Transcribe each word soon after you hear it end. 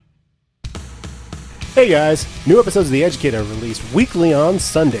Hey guys, new episodes of The Educator are released weekly on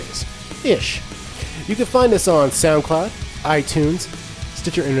Sundays-ish. You can find us on SoundCloud, iTunes,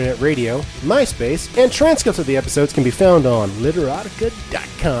 Stitcher Internet Radio, MySpace, and transcripts of the episodes can be found on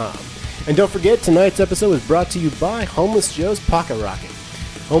literotica.com. And don't forget, tonight's episode is brought to you by Homeless Joe's Pocket Rocket.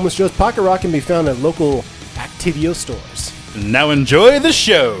 Homeless Joe's Pocket Rocket can be found at local Activio stores. Now enjoy the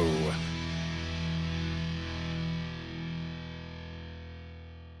show.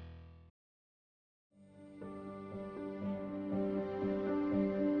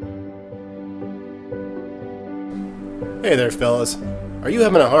 Hey there, fellas. Are you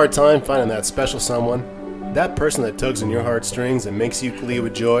having a hard time finding that special someone? That person that tugs on your heartstrings and makes you glee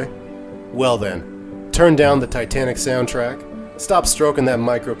with joy? Well then, turn down the Titanic soundtrack, stop stroking that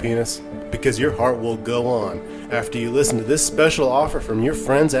micro penis, because your heart will go on after you listen to this special offer from your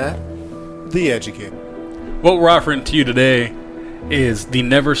friends at The Educator. What we're offering to you today is the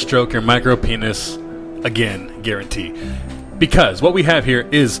never stroke your micro penis again guarantee. Because what we have here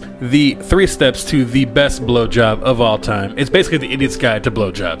is the 3 steps to the best blowjob of all time. It's basically the idiot's guide to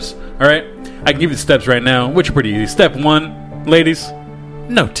blowjobs. Alright? I can give you the steps right now, which are pretty easy. Step 1, ladies,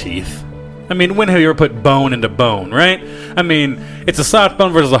 no teeth. I mean, when have you ever put bone into bone, right? I mean, it's a soft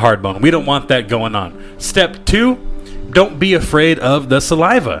bone versus a hard bone. We don't want that going on. Step 2, don't be afraid of the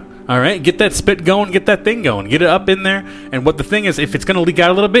saliva. All right, get that spit going, get that thing going, get it up in there. And what the thing is, if it's going to leak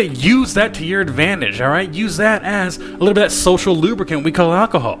out a little bit, use that to your advantage. All right, use that as a little bit of that social lubricant we call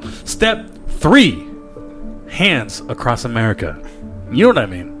alcohol. Step 3, hands across America. You know what I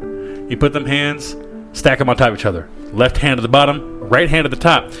mean? You put them hands, stack them on top of each other. Left hand at the bottom, right hand at the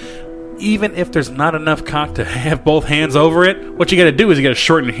top. Even if there's not enough cock to have both hands over it, what you got to do is you got to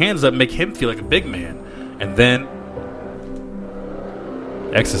shorten your hands up and make him feel like a big man. And then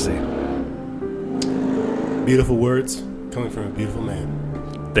ecstasy. Beautiful words coming from a beautiful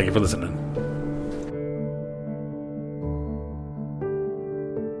man. Thank you for listening.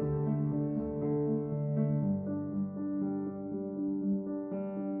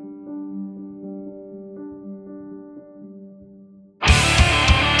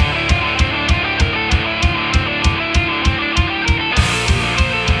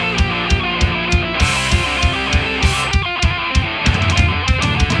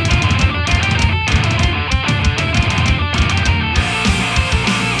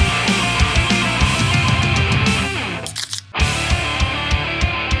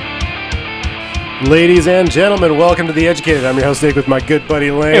 Ladies and gentlemen, welcome to The Educated. I'm your host, Nick, with my good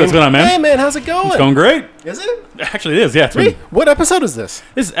buddy, Lane. Hey, what's going on, man? Hey, man, how's it going? It's going great. Is it? Actually, it is, yeah. Wait, what episode is this?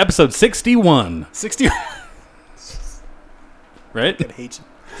 This is episode 61. 60. Right? I hate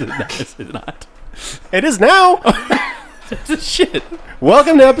you. No, it's not. It is now. Shit.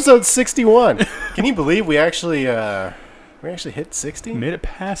 Welcome to episode 61. Can you believe we actually hit 60? Made it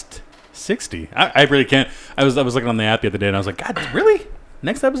past 60. I really can't. I was looking on the app the other day, and I was like, God, really?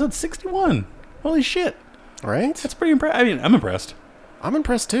 Next episode 61. Holy shit. Right? That's pretty impressive. I mean, I'm impressed. I'm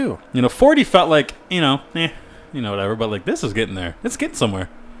impressed, too. 40 felt like, whatever, but like this is getting there. It's getting somewhere.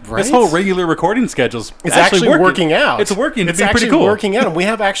 Right? This whole regular recording schedule's It's actually working out. It's working. It's being actually pretty cool. working out. And we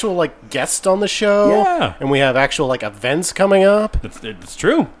have actual, guests on the show. Yeah. And we have actual, events coming up. It's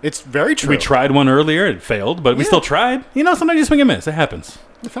true. It's very true. We tried one earlier. It failed, but we still tried. Sometimes you swing and miss. It happens.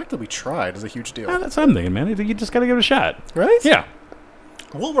 The fact that we tried is a huge deal. That's what I'm thinking, man. You just got to give it a shot. Right? Yeah.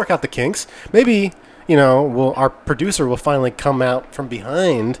 We'll work out the kinks. Maybe, our producer will finally come out from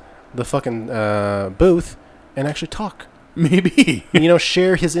behind the fucking booth and actually talk. Maybe.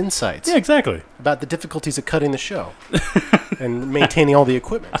 Share his insights. Yeah, exactly. About the difficulties of cutting the show and maintaining all the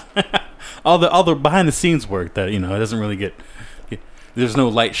equipment. all the behind the scenes work that, it doesn't really get, there's no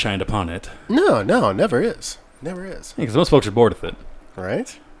light shined upon it. No, never is. Never is. Because most folks are bored with it.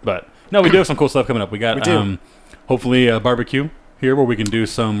 Right? But, no, we do have some cool stuff coming up. We got, hopefully, a barbecue here where we can do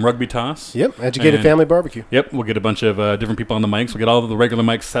some rugby toss. Yep, Educated Family Barbecue. Yep, we'll get a bunch of different people on the mics. We'll get all of the regular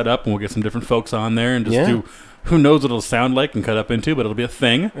mics set up, and we'll get some different folks on there and just do, who knows what it'll sound like and cut up into, but it'll be a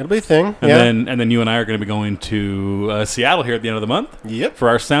thing. It'll be a thing, and then you and I are going to be going to Seattle here at the end of the month. Yep. For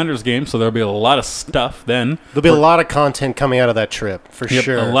our Sounders game, so there'll be a lot of stuff then. There'll be a lot of content coming out of that trip, for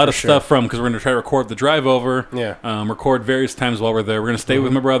sure. A lot of stuff because we're going to try to record the drive over. Yeah. Record various times while we're there. We're going to stay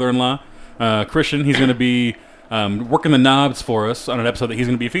with my brother-in-law, Christian. He's going to be working the knobs for us on an episode that he's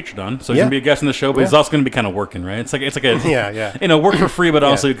going to be featured on. So he's going to be a guest on the show, but he's also going to be kind of working, right? It's like a work for free, but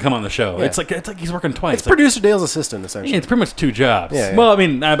also come on the show. Yeah. It's like he's working twice. It's producer Dale's assistant, essentially. Yeah, it's pretty much 2 jobs. Yeah. Well, I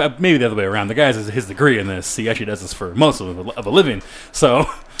mean, maybe the other way around. The guy's his degree in this. He actually does this for most of a living. So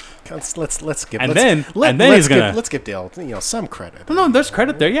let's give. And then he's gonna let's give Dale some credit. No, there's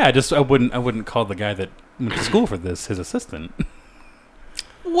credit there. Yeah, I wouldn't call the guy that went to school for this his assistant.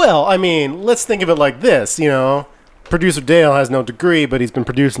 Well, I mean, let's think of it like this, Producer Dale has no degree, but he's been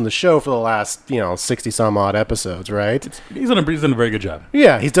producing the show for the last, 60-some-odd episodes, right? He's done a very good job.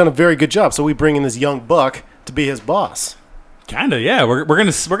 Yeah, he's done a very good job. So we bring in this young buck to be his boss. Kinda, yeah. We're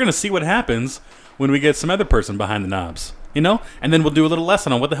gonna see what happens when we get some other person behind the knobs, and then we'll do a little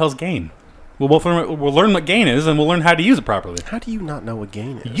lesson on what the hell's gain. We'll learn what gain is, and we'll learn how to use it properly. How do you not know what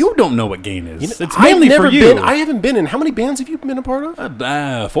gain is? You don't know what gain is. It's mainly for you. I haven't been in. How many bands have you been a part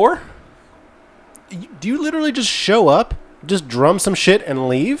of? 4. Do you literally just show up, just drum some shit, and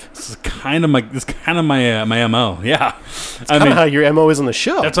leave? This is kind of my MO. Yeah, it's kind of how your MO is on the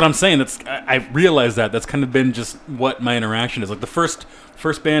show. That's what I'm saying. I realized that's kind of been just what my interaction is. Like the first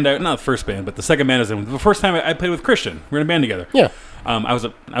band, not the first band, but the second band is the first time I played with Christian. We were in a band together. Yeah. I was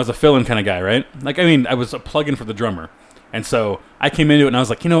a fill-in kind of guy, right? I was a plug-in for the drummer. And so I came into it and I was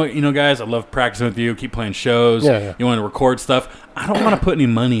like, guys, I love practicing with you. Keep playing shows. Yeah. You want to record stuff. I don't want to put any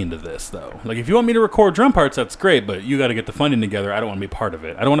money into this, though. Like, if you want me to record drum parts, that's great, but you got to get the funding together. I don't want to be part of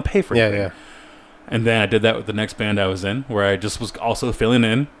it. I don't want to pay for anything. Yeah. And then I did that with the next band I was in, where I just was also filling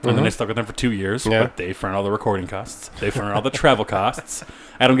in. And then I stuck with them for 2 years. Yeah. But they front all the recording costs. They front all the travel costs.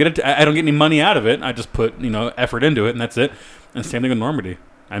 I don't get any money out of it. I just put effort into it, and that's it. And same thing with Normandy.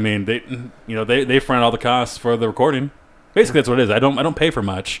 I mean, they front all the costs for the recording. Basically, that's what it is. I don't pay for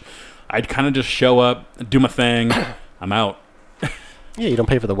much. I'd kind of just show up, do my thing. I'm out. Yeah, you don't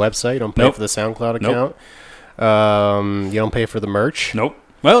pay for the website. You don't pay for the SoundCloud account. You don't pay for the merch. Nope.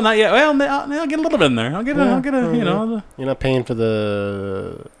 Well, not yet. Well, I'll get a little bit in there. I'll get a. You're not paying for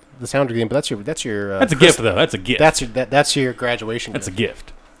the sound game, but that's your. That's a gift, though. That's a gift. That's your graduation. That's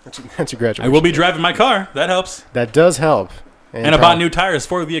gift. A gift. That's your graduation. I will be driving my car. That helps. That does help. And I bought new tires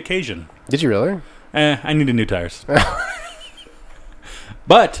for the occasion. Did you really? I needed new tires.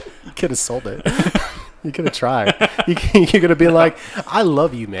 But you could have sold it. You could have tried. You could have been like, I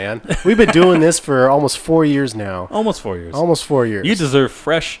love you, man. We've been doing this for almost 4 years now. Almost 4 years. Almost 4 years. You deserve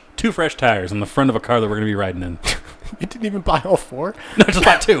two fresh tires on the front of a car that we're going to be riding in. You didn't even buy all 4? No, just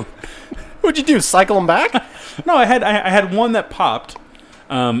bought 2. What'd you do, cycle them back? No, I had one that popped,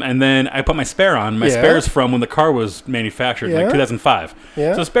 and then I put my spare on. My spare's from when the car was manufactured, like 2005.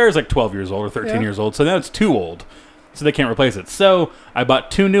 Yeah. So the spare's like 12 years old or 13 years old, so now it's too old. So they can't replace it. So I bought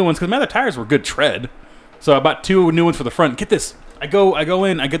 2 new ones because my other tires were good tread. So I bought 2 new ones for the front. Get this. I go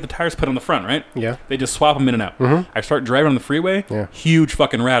in, I get the tires put on the front, right? Yeah. They just swap them in and out. Mm-hmm. I start driving on the freeway. Yeah. Huge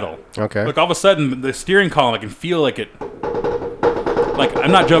fucking rattle. Okay. Like all of a sudden, the steering column, I can feel like it. Like,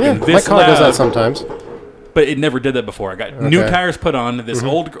 I'm not joking. Yeah, this my car loud, does that sometimes. But it never did that before. I got new tires put on this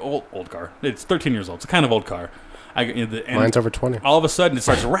old car. It's 13 years old. It's a kind of old car. Mine's over 20. All of a sudden, it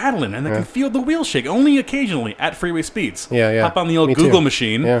starts rattling, and I can feel the wheel shake, only occasionally at freeway speeds. Yeah. Hop on the old Google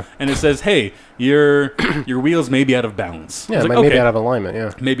machine, and it says, hey, your wheels may be out of balance. Yeah, maybe out of alignment,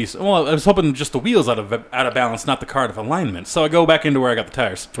 yeah. Maybe so. Well, I was hoping just the wheels out of balance, not the car out of alignment. So I go back into where I got the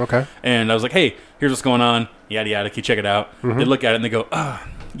tires. Okay. And I was like, hey, here's what's going on, yada, yada, can you check it out? They look at it, and they go,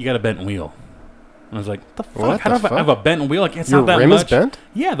 you got a bent wheel. And I was like, the fuck? What How do I have a bent wheel? Like, it's Your not that rim much. Is bent?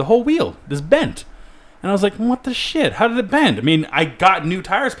 Yeah, the whole wheel is bent. And I was like, what the shit? How did it bend? I mean, I got new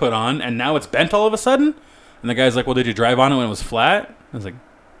tires put on, and now it's bent all of a sudden? And the guy's like, well, did you drive on it when it was flat? I was like,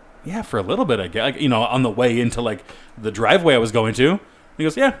 yeah, for a little bit, I guess. Like, on the way into, like, the driveway I was going to. He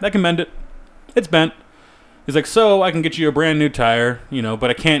goes, yeah, I can bend it. It's bent. He's like, so I can get you a brand new tire,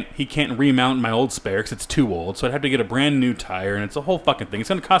 but he can't remount my old spare because it's too old. So I'd have to get a brand new tire, and it's a whole fucking thing. It's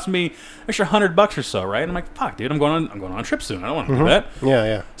going to cost me an extra $100 or so, right? And I'm like, fuck, dude, I'm going on a trip soon. I don't want to do that.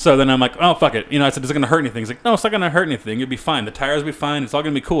 Yeah. So then I'm like, oh, fuck it. I said, is it going to hurt anything? He's like, no, it's not going to hurt anything. It'll be fine. The tires will be fine. It's all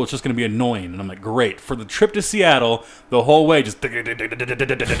going to be cool. It's just going to be annoying. And I'm like, great. For the trip to Seattle, the whole way, just... And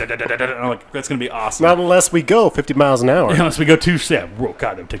I'm like, that's going to be awesome. Not unless we go 50 miles an hour. Unless we go too... Yeah, God,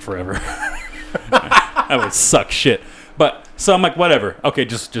 that would take forever. That would suck shit. But so I'm like, whatever. Okay,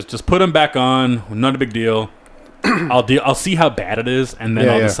 just put them back on. Not a big deal. I'll see how bad it is, and then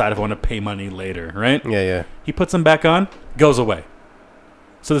I'll decide if I want to pay money later. Right? Yeah. He puts them back on, goes away.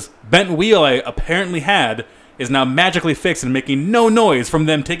 So this bent wheel I apparently had is now magically fixed and making no noise from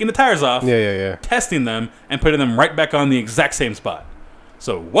them taking the tires off, testing them, and putting them right back on the exact same spot.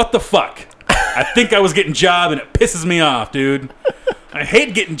 So what the fuck? I think I was getting jobbed, and it pisses me off, dude. I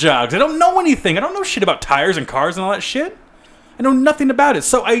hate getting jogs. I don't know anything. I don't know shit about tires and cars and all that shit. I know nothing about it,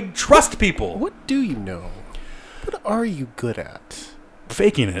 so I trust people. What do you know? What are you good at?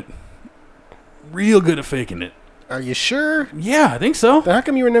 Faking it. Real good at faking it. Are you sure? Yeah, I think so. Then how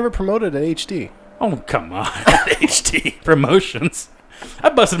come you were never promoted at HD? Oh, come on. HD promotions. I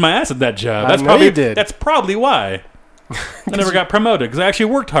busted my ass at that job. You did. That's probably why. I never got promoted because I actually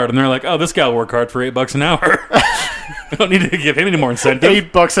worked hard, and they're like, "Oh, this guy will work hard for $8 an hour." I don't need to give him any more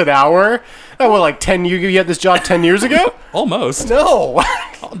incentive. $8 an hour? Oh, well, like 10 years. You had this job 10 years ago? Almost. No.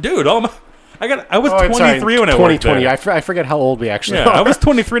 Oh, dude, almost. I was 23 sorry, when I worked there. 2020. I forget how old we actually Yeah, are. I was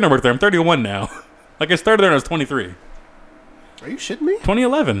 23 when I worked there. I'm 31 now. Like, I started there when I was 23. Are you shitting me?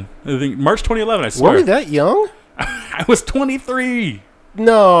 2011. I think March 2011, I swear. Were we that young? I was 23.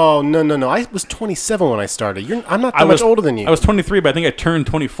 No. I was 27 when I started. I'm not that much older than you. I was 23, but I think I turned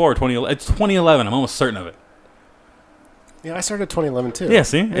 24. It's 2011. I'm almost certain of it. Yeah, I started 2011 too. Yeah,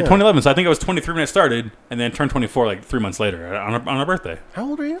 see? In 2011. So I think I was 23 when I started, and then turned 24 like 3 months later on our birthday. How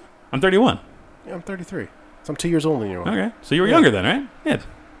old are you? I'm 31. Yeah, I'm 33. So I'm 2 years older than you are. Okay. So you were younger then, right? Yeah.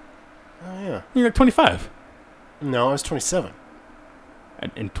 Oh, yeah. You're like 25. No, I was 27.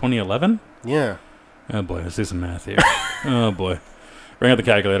 In 2011? Yeah. Oh, boy. Let's do some math here. Oh, boy. Bring out the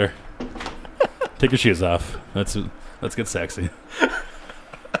calculator. Take your shoes off. Let's get sexy.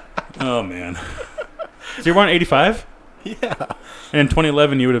 Oh, man. So you were born in 85? Yeah. And in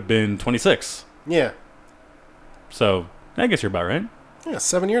 2011, you would have been 26. Yeah. So I guess you're about right. Yeah,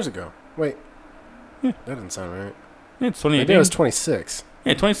 7 years ago. Wait. Yeah. That doesn't sound right. Yeah, it's 2018. Maybe I was 26.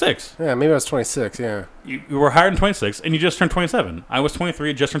 Yeah, 26. Yeah, maybe I was 26, yeah. You were hired in 26, and you just turned 27. I was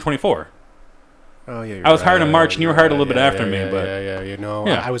 23, just turned 24. Oh, yeah, I was hired in March, and you were hired a little bit after me. But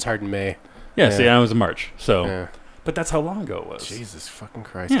Yeah. I was hired in May. Yeah, see, I was in March. So, Yeah. But that's how long ago it was. Jesus fucking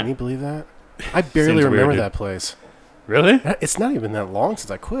Christ. Yeah. Can you believe that? I barely Seems remember weird, that place. Really? It's not even that long since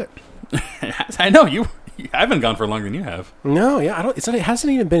I quit. I know, you haven't gone for longer than you have. No, yeah, it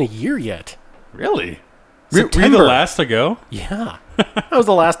hasn't even been a year yet. Really? Were you September. the last to go? Yeah. I was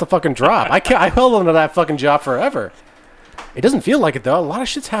the last to fucking drop. I held on to that fucking job forever. It doesn't feel like it, though. A lot of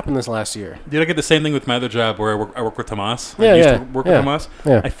shit's happened this last year. Did I get the same thing with my other job where I work with Tomas? Yeah, I used to work with Tomas.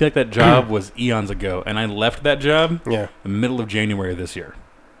 Yeah. I feel like that job was eons ago, and I left that job Yeah. the middle of January this year.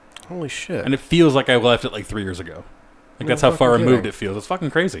 Holy shit. And it feels like I left it like 3 years ago. Like, that's how far removed it feels. It's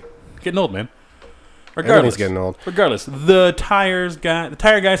fucking crazy. Getting old, man. Regardless, Everything's getting old. Regardless, the tire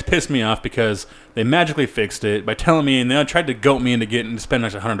guys pissed me off because they magically fixed it by telling me, and they tried to goat me into getting to spend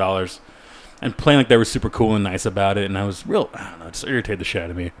an extra $100 and playing like they were super cool and nice about it. And I was real, I don't know, it just irritated the shit out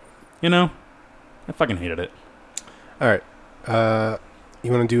of me. You know, I fucking hated it. All right.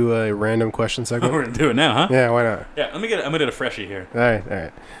 You want to do a random question segment? We're gonna do it now, huh? Yeah, why not? Yeah, I'm gonna get a freshie here. All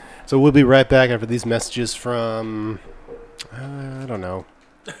right. So we'll be right back after these messages from, I don't know,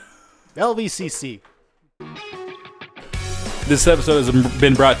 LVCC. This episode has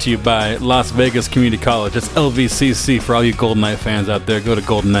been brought to you by Las Vegas Community College. It's LVCC for all you Golden Knight fans out there. Go to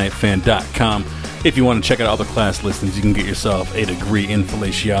goldenknightfan.com. If you want to check out all the class listings, you can get yourself a degree in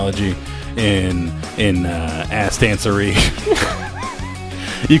philasiology, in ass dancery.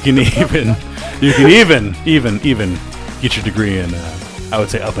 You can even get your degree in, I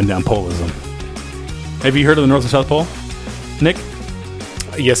would say, up and down polism. Have you heard of the North and South Pole, Nick?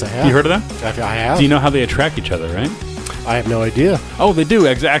 Yes, I have. You heard of them? I have. Do you know how they attract each other, right? I have no idea. Oh, they do.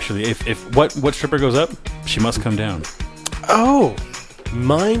 Actually, if what stripper goes up, she must come down. Oh,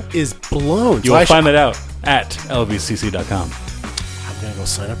 mine is blown. You will find that out at lvcc.com. I'm going to go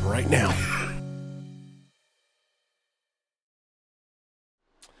sign up right now.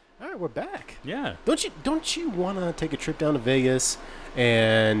 All right, we're back. Yeah. Don't you want to take a trip down to Vegas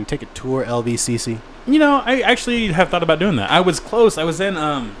and take a tour LVCC? You know, I actually have thought about doing that. I was close. I was in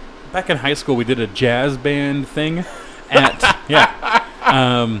back in high school. We did a jazz band thing at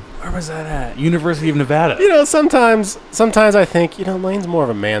where was that at? University of Nevada. You know, sometimes I think, Lane's more of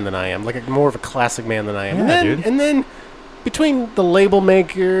a man than I am, like more of a classic man than I am. Yeah, dude. And then between the label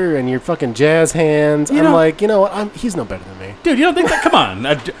maker and your fucking jazz hands, I'm like, you know what? He's no better than me. Dude, you don't think that? Come on.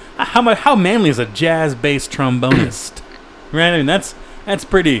 How manly is a jazz-based trombonist? Right? I mean, that's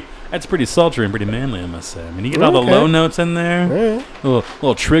pretty sultry and pretty manly, I must say. I mean, you get all the low notes in there. Right.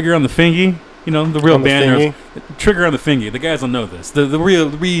 Little trigger on the fingy. You know, the real On the band fingy. nerds. Trigger on the fingy. The guys will know this. The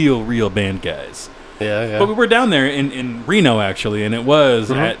real band guys. Yeah. But we were down there in Reno, actually, and it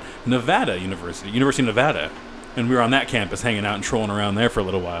was at Nevada University of Nevada. And we were on that campus hanging out and trolling around there for a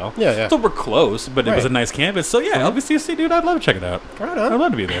little while. Yeah. So we're close, but it was a nice campus. So, yeah, LVCC, dude, I'd love to check it out. Right on. I'd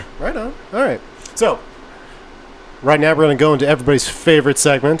love to be there. Right on. All right. So, right now we're going to go into everybody's favorite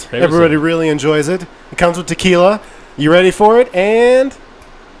segment. Everybody really enjoys it. It comes with tequila. You ready for it? And...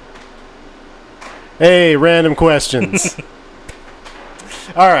 hey, random questions.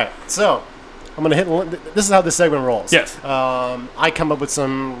 All right. So, I'm going to hit... this is how this segment rolls. Yes. I come up with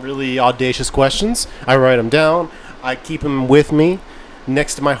some really audacious questions. I write them down. I keep them with me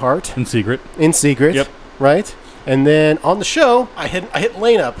next to my heart. In secret. Yep. Right? And then on the show, I hit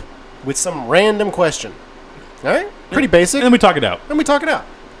Lane up with some random question. All right? Pretty basic. And then we talk it out.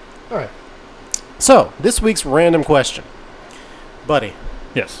 All right. So, this week's random question. Buddy,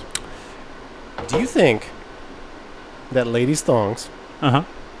 Yes. do you think that ladies' thongs Uh-huh.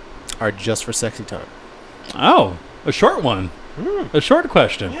 are just for sexy time? Oh, a short one. A short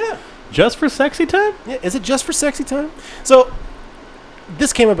question. Yeah. Just for sexy time? Yeah, is it just for sexy time? So,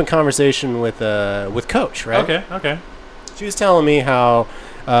 this came up in conversation with Coach, right? Okay. She was telling me how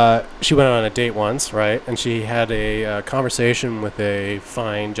she went on a date once, right? And she had a conversation with a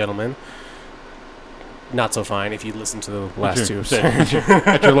fine gentleman. Not so fine if you listen to the last two.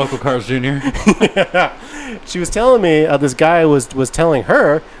 At your local Carl's Jr. Yeah. She was telling me this guy was telling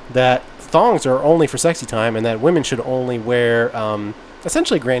her that thongs are only for sexy time and that women should only wear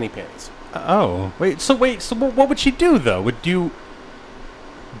essentially granny panties. Oh, So what would she do though? Do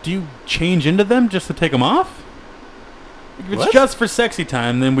you change into them just to take them off? If it's What? just for sexy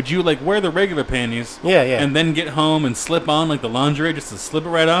time, then would you like wear the regular panties? Yeah. And then get home and slip on like the lingerie just to slip it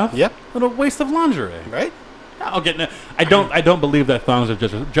right off? Yep. What a waste of lingerie. Right? I don't believe that thongs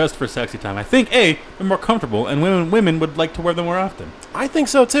are just for sexy time. I think they're more comfortable, and women would like to wear them more often. I think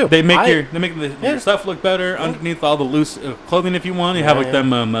so too. They make your stuff look better Yeah. underneath all the loose clothing. If you want, you have like them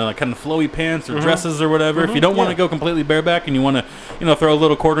like kind of flowy pants or dresses or whatever. If you don't want to go completely bareback and you want to throw a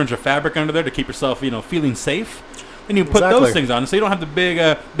little quarter inch of fabric under there to keep yourself feeling safe, then you put those things on, so you don't have the big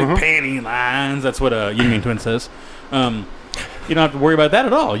panty lines. That's what Ying Twin says. You don't have to worry about that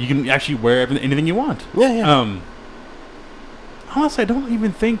at all. You can actually wear anything you want. Yeah. Honestly, I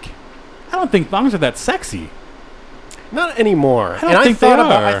don't think thongs are that sexy. Not anymore. I don't think they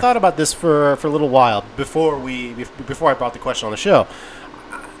are. I thought about this for a little while before I brought the question on the show.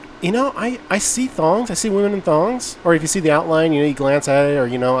 I see thongs. I see women in thongs. Or if you see the outline, you glance at it. Or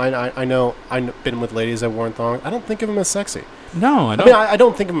I know I've been with ladies that have worn thongs. I don't think of them as sexy. No, I don't. I mean, I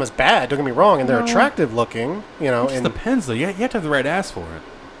don't think of them as bad. Don't get me wrong, and they're attractive looking. It just depends, though. You have to have the right ass for it.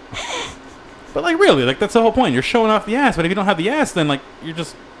 But really, that's the whole point. You're showing off the ass. But if you don't have the ass, then you're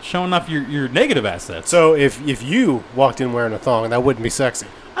just showing off your negative assets. So if you walked in wearing a thong, that wouldn't be sexy.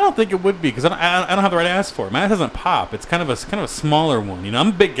 I don't think it would be because I don't have the right ass for it. My ass doesn't pop. It's kind of a smaller one. I'm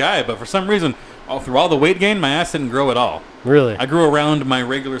a big guy, but for some reason, through all the weight gain, my ass didn't grow at all. Really? I grew around my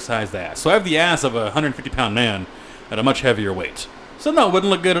regular sized ass. So I have the ass of a 150-pound man at a much heavier weight. So no, it wouldn't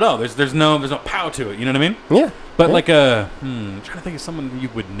look good at all. There's no pow to it. You know what I mean? Yeah. But I'm trying to think of someone you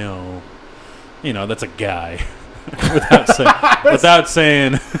would know. That's a guy. without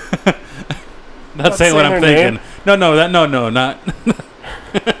saying what I'm thinking. Name? No, not.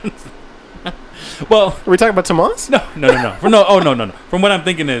 Well, are we talking about Tomas? No. No. From what I'm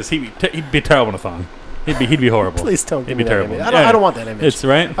thinking is he'd be terrible in a thong. He'd be horrible. Please don't give me that terrible. image. I don't want that image. It's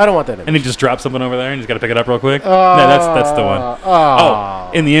right. I don't want that image. And he just drops something over there and he's got to pick it up real quick. No, that's the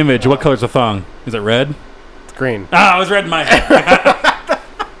one. In the image, what color's the thong? Is it red? It's green. It was red in my head.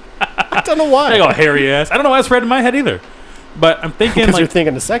 I don't know why. I got hairy ass. I don't know why it's red in my head either. But I'm thinking because you're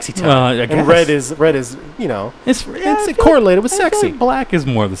thinking of sexy time. I guess. And red is it's correlated with sexy. Like black is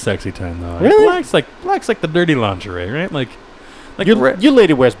more the sexy time though. Really? Black's like the dirty lingerie, right? Like your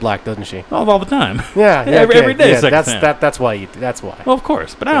lady wears black, doesn't she? All the time. Yeah, every day. Yeah, that's why. Well, of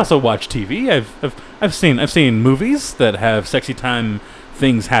course. But I also watch TV. I've seen movies that have sexy time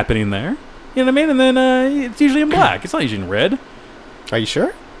things happening there. You know what I mean? And then it's usually in black. It's not usually in red. Are you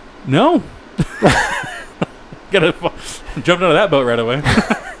sure? No. Gotta jumped out of that boat right away.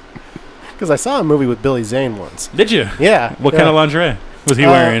 Because I saw a movie with Billy Zane once. Did you? Yeah. What kind of lingerie was he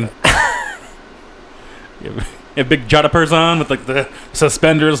wearing? A big jada purse on with the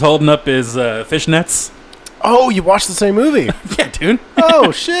suspenders holding up his fishnets. Oh, you watched the same movie? Yeah, dude.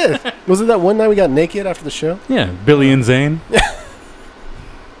 Oh shit! Was it that one night we got naked after the show? Yeah, Billy and Zane.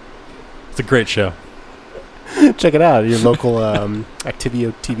 It's a great show. Check it out, your local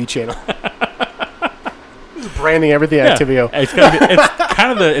Activio TV channel. Branding everything Activio. It's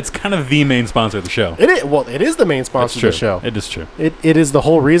kind of the main sponsor of the show. It is. Well, it is the main sponsor of the show. It is true. It is the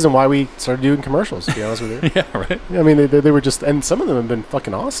whole reason why we started doing commercials. To be honest with you. Yeah, right. I mean, they were just, and some of them have been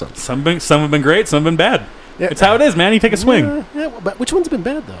fucking awesome. Some have been great. Some have been bad. Yeah. It's how it is, man. You take a swing. Yeah, but which one's been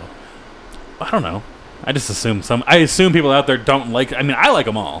bad though? I don't know. I just assume some. I assume people out there don't like. I mean, I like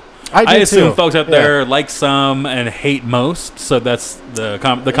them all. I assume folks out there like some and hate most, so that's the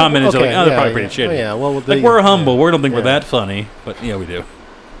comment is they're probably pretty shitty. Oh, yeah, well, we're humble. We don't think we're that funny, but yeah, we do.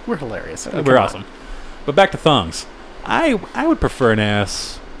 We're hilarious. We're awesome. But back to thongs. I would prefer an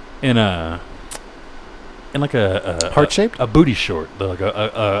ass in a heart shaped, a booty short,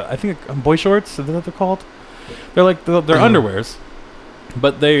 I think boy shorts. Is that what they're called? They're underwears.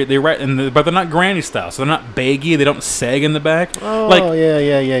 but but they're not granny style, so they're not baggy. They don't sag in the back. Oh, like, yeah.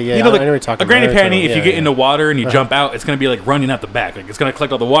 You know, I know what you're talking a granny about. panty. If you get into water and you jump out, it's going to be like running out the back. Like it's going to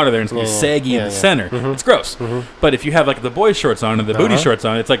collect all the water there, and it's going to be saggy in the center. It's gross. But if you have like the boy shorts on and the booty shorts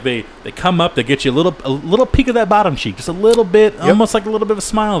on, it's like they come up, they get you a little peek of that bottom cheek, just a little bit, almost like a little bit of a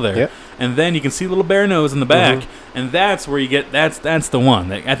smile there, and then you can see a little bare nose in the back, and that's where you get that's the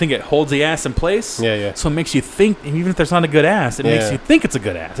one. I think it holds the ass in place. So it makes you think, even if there's not a good ass, it makes you think it's a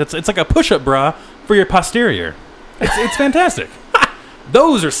good ass. It's like a push-up bra for your posterior. It's fantastic.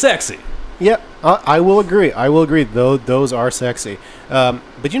 Those are sexy. Yep, I will agree. Those are sexy.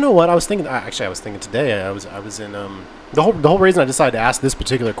 But you know what? I was thinking today. I was in the whole reason I decided to ask this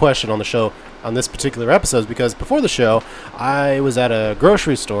particular question on the show on this particular episode is because before the show I was at a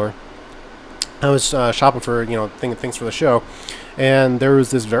grocery store. I was shopping for things for the show, and there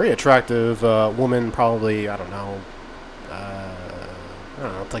was this very attractive woman, probably I don't know,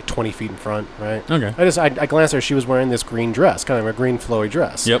 like 20 feet in front, right? Okay. I glanced at her. She was wearing this green dress, kind of a green flowy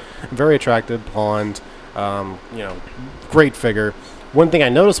dress. Yep. Very attractive, blonde, great figure. One thing I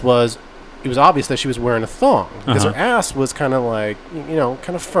noticed was it was obvious that she was wearing a thong because her ass was kind of like,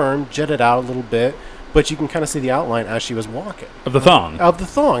 kind of firm, jetted out a little bit, but you can kind of see the outline as she was walking. Of the thong.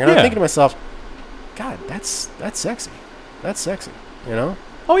 And I'm thinking to myself, God, that's sexy. That's sexy,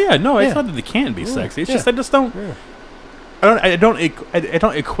 Oh yeah, no, it's not that they can't be sexy. It's just I just don't. I don't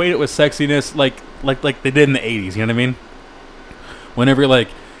equate it with sexiness like they did in the 80s. You know what I mean? Whenever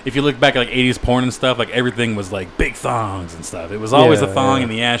if you look back at like 80s porn and stuff, like everything was like big thongs and stuff. It was always a thong and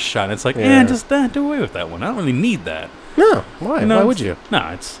the ass shot. And it's like, just do away with that one. I don't really need that. No, why? Why would you?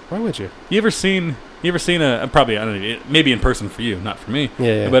 No, why would you? You ever seen a probably I don't know, maybe in person for you, not for me.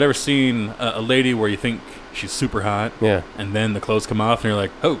 But ever seen a lady where you think she's super hot, and then the clothes come off and you're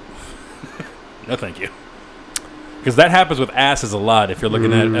like, oh, no, thank you. Because that happens with asses a lot if you're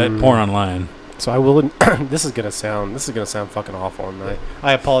looking at porn online. So I will. This is gonna sound fucking awful, and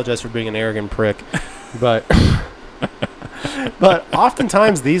I apologize for being an arrogant prick, but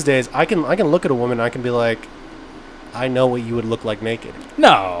oftentimes these days I can look at a woman and I can be like, I know what you would look like naked.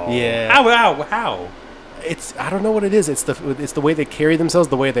 No. Yeah. How? I don't know what it is. It's the way they carry themselves,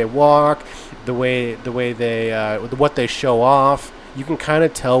 the way they walk, the way they what they show off. You can kind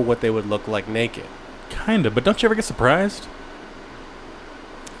of tell what they would look like naked. Kind of, but don't you ever get surprised?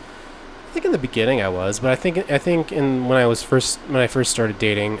 I think in the beginning I was, but I think when I first started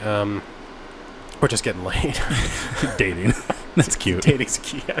dating, or just getting laid. Dating. That's cute. Dating's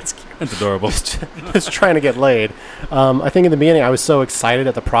key. That's cute. That's adorable. Just trying to get laid. I think in the beginning I was so excited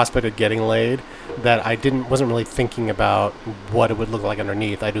at the prospect of getting laid that I wasn't really thinking about what it would look like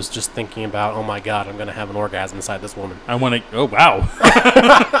underneath. I was just thinking about, oh my God, I'm going to have an orgasm inside this woman. Oh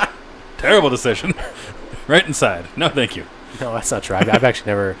wow. Terrible decision. Right inside. No, thank you. No, that's not true. I've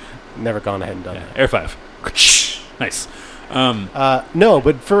actually never gone ahead and done that. Air 5. Nice. No,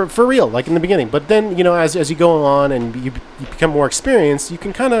 but for real, like in the beginning. But then, as you go on and you become more experienced, you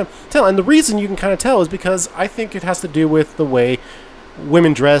can kind of tell. And the reason you can kind of tell is because I think it has to do with the way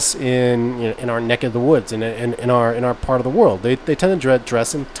women dress in our neck of the woods and in our part of the world. They tend to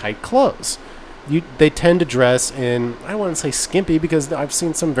dress in tight clothes. They tend to dress in, I don't want to say skimpy because I've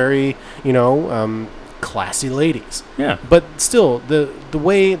seen some very classy ladies. Yeah. But still, the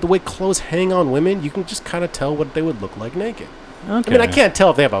way clothes hang on women, you can just kind of tell what they would look like naked. Okay. I mean, I can't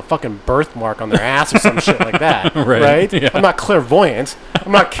tell if they have a fucking birthmark on their ass or some shit like that. Right? Yeah. I'm not clairvoyant.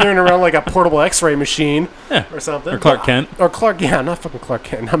 I'm not carrying around like a portable X-ray machine or something. Or Clark Kent. Yeah, I'm not fucking Clark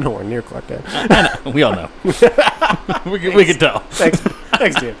Kent. I'm nowhere near Clark Kent. I know. We all know. we can tell. Thanks,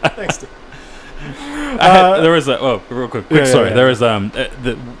 dude. There was real quick story. Yeah. There was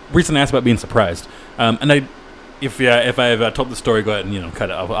the recent asked about being surprised, and if I've told the story, go ahead and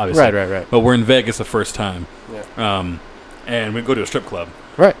cut it off. Obviously, right. But we're in Vegas the first time, and we go to a strip club,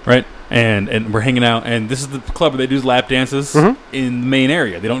 right, and we're hanging out, and this is the club where they do lap dances in the main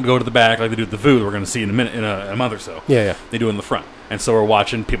area. They don't go to the back like they do at the food. We're going to see in a minute, in a month or so. Yeah. They do it in the front, and so we're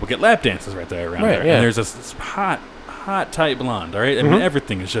watching people get lap dances right there around there. Yeah. And there's this hot, tight blonde, all right? I mean,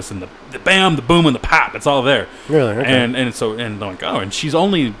 everything is just in the bam, the boom, and the pop. It's all there. Really? Okay. And I'm like, oh, and she's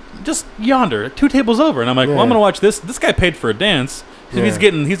only just yonder, 2 tables over. And I'm like, well, I'm going to watch this. This guy paid for a dance. So he's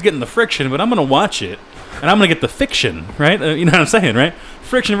getting the friction, but I'm going to watch it. And I'm going to get the fiction, right? You know what I'm saying, right?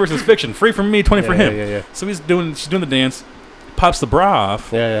 Friction versus fiction. Free from me, 20 for him. Yeah. So she's doing the dance, pops the bra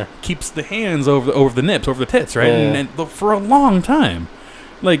off, keeps the hands over the nips, over the tits, right? And for a long time.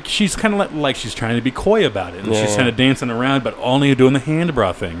 Like, she's kind of like she's trying to be coy about it. And she's kind of dancing around, but only doing the hand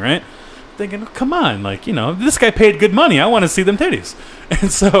bra thing, right? Thinking, oh, come on. Like, this guy paid good money. I want to see them titties.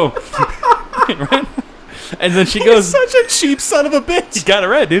 And so, right? And then she goes, such a cheap son of a bitch. you got it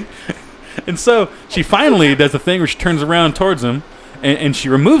right, dude. And so she finally does the thing where she turns around towards him, and she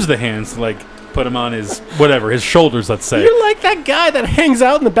removes the hands to, like, put him on his, whatever, his shoulders, let's say. You're like that guy that hangs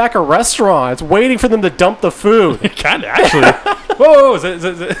out in the back of restaurants waiting for them to dump the food. Kind of, actually. Whoa,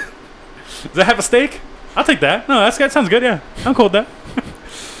 does that have a steak? I'll take that. No, that sounds good, yeah. I'm cool with that.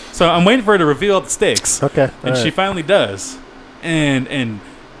 So I'm waiting for her to reveal the steaks. Okay. And she finally does. And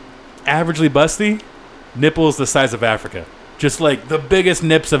averagely busty, nipples the size of Africa. Just like the biggest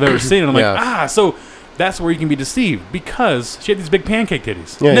nips I've ever seen. And I'm like, so that's where you can be deceived, because she had these big pancake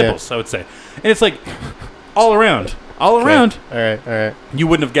titties. Nipples, I would say. And it's like all around. All around. All right. You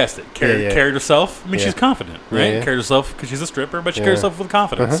wouldn't have guessed it. Carried herself. I mean, she's confident, right? Yeah. Carried herself because she's a stripper, but she carried herself with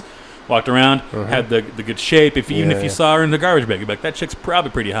confidence. Walked around, had the good shape. Even if you saw her in the garbage bag, you'd be like, that chick's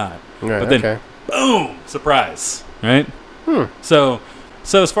probably pretty hot. Right, but then, boom, surprise, right? So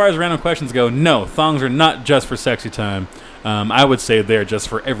as far as random questions go, no, thongs are not just for sexy time. I would say they're just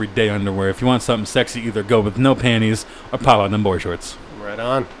for everyday underwear. If you want something sexy, either go with no panties or pop out them boy shorts. Right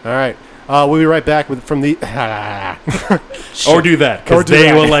on. All right. We'll be right back from the... or do that, because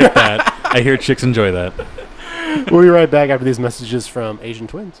they will like that. I hear chicks enjoy that. We'll be right back after these messages from Asian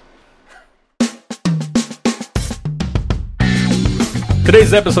Twins.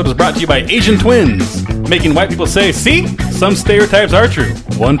 Today's episode is brought to you by Asian Twins, making white people say, see, some stereotypes are true,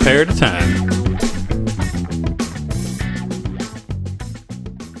 one pair at a time.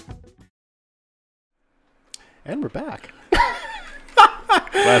 And we're back.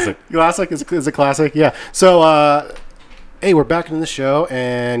 Classic. Is a classic, yeah. So, hey, we're back in the show,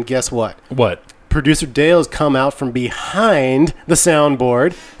 and guess what? What? Producer Dale has come out from behind the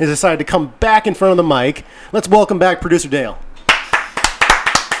soundboard and decided to come back in front of the mic. Let's welcome back Producer Dale.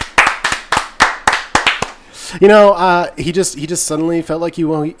 You know, he just suddenly felt like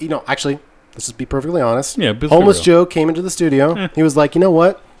actually, let's just be perfectly honest. Yeah, Homeless Joe came into the studio. He was like, you know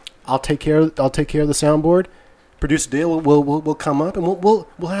what? I'll take care of the soundboard. Producer Dale will come up and we'll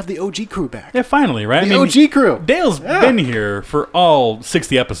have the OG crew back. Yeah, finally, right? The OG crew. Dale's been here for all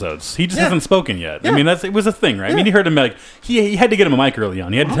 60 episodes. He just hasn't spoken yet. Yeah. I mean, it was a thing, right? I mean, you heard him like he had to get him a mic early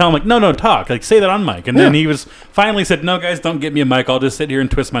on. He had to tell him like, no, talk, like say that on mic. And then he was finally said, no, guys, don't get me a mic. I'll just sit here and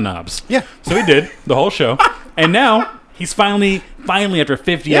twist my knobs. Yeah. So he did the whole show, and now he's finally after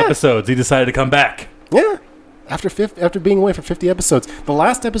 50 episodes, he decided to come back. Yeah. After being away for 50 episodes. The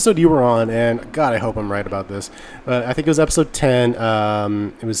last episode you were on, and God, I hope I'm right about this, but I think it was episode 10.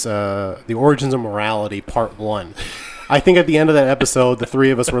 It was The Origins of Morality, Part 1. I think at the end of that episode, the three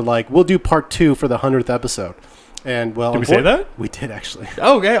of us were like, we'll do Part 2 for the 100th episode. And well, did we say that? We did, actually.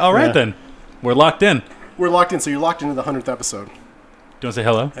 Okay, all right then. We're locked in. We're locked in, so you're locked into the 100th episode. Do you want to say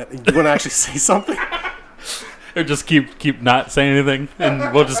hello? You want to actually say something? Or just keep not saying anything,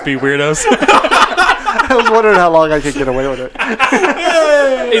 and we'll just be weirdos? I was wondering how long I could get away with it.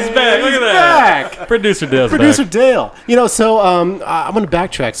 Hey, he's back. Look at that. Back. Producer Dale's Producer back. Dale. You know, so I'm going to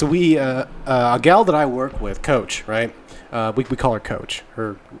backtrack. So we, a gal that I work with, Coach, right? We call her Coach.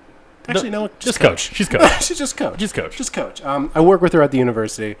 Just Coach. She's Coach. She's just Coach. She's Coach. Just Coach. I work with her at the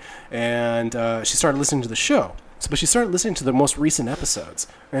university, and she started listening to the show. But she started listening to the most recent episodes,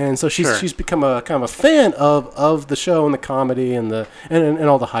 and so she's become a kind of a fan of the show and the comedy and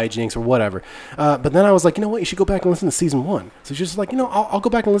all the hijinks or whatever. But then I was like, you know what, you should go back and listen to season 1. So she's just like, I'll go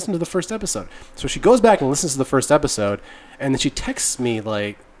back and listen to the first episode. So she goes back and listens to the first episode, and then she texts me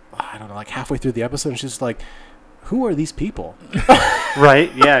like, I don't know, like halfway through the episode, and she's just like, who are these people?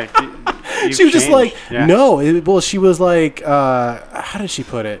 Right? Yeah. She was just like, no. She was like, how did she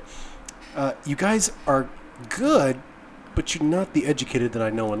put it? You guys are good, but you're not the educated that I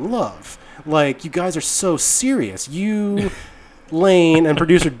know and love. Like, you guys are so serious. You, Lane, and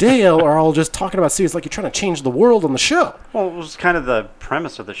producer Dale are all just talking about serious, like you're trying to change the world on the show. Well, it was kind of the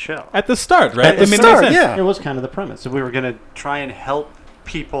premise of the show. At the start, right? At the start, yeah. It was kind of the premise. So we were going to try and help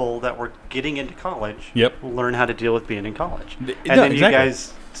people that were getting into college learn how to deal with being in college. You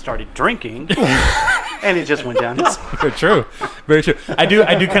guys started drinking, and it just went downhill. Very true, very true. I do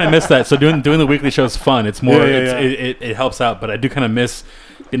kind of miss that. So doing the weekly show is fun. It's more, it helps out. But I do kind of miss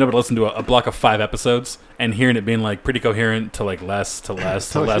being able to listen to a block of 5 episodes and hearing it being like pretty coherent to like less.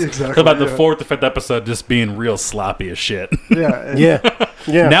 Exactly, so about the 4th or 5th episode just being real sloppy as shit. Yeah.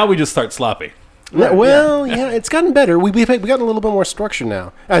 Now we just start sloppy. It's gotten better. We've gotten a little bit more structure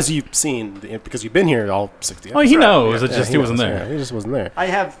now, as you've seen, because you've been here all 60 episodes. Oh, he knows. It's just he wasn't there. Yeah, he just wasn't there. I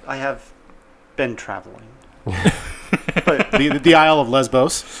have been traveling. But the Isle of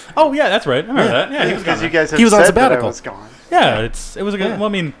Lesbos. Oh yeah, that's right. I remember that. Yeah, he was because you guys have he was on said that I sabbatical. was gone. Yeah, it was a good. Well, I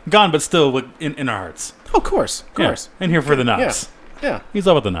mean, gone, but still in our hearts. Oh, of course. And here for the knobs. Yeah. He's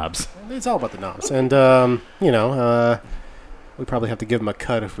all about the knobs. It's all about the knobs. And, we probably have to give him a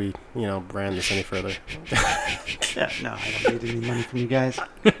cut if we, brand this any further. Yeah, no, I don't need any money from you guys.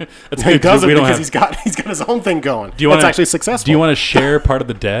 He doesn't because he's got his own thing going. That's actually successful. Do you want to share part of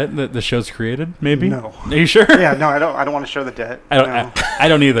the debt that the show's created? Maybe. No. Are you sure? Yeah, no, I don't want to show the debt. I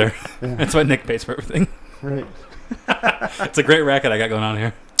don't either. Yeah. That's why Nick pays for everything. Right. It's a great racket I got going on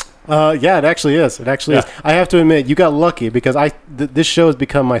here. Yeah, it actually is. It actually is. I have to admit, you got lucky because this show has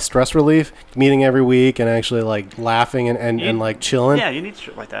become my stress relief. Meeting every week and actually like laughing and like chilling. Yeah, you need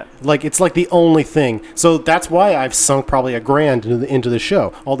shit like that. Like it's like the only thing. So that's why I've sunk probably $1,000 into the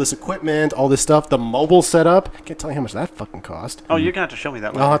show. All this equipment, all this stuff, the mobile setup. Can't tell you how much that fucking cost. Oh, you're gonna have to show me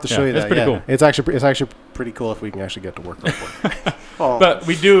that. I'll have to show you that. It's pretty cool. It's actually pretty cool if we can actually get to work. Well, but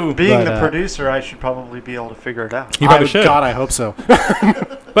we do. Being the producer, I should probably be able to figure it out. You probably should. God, I hope so.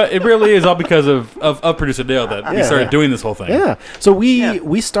 But it really is all because of producer Dale that we started doing this whole thing. Yeah. So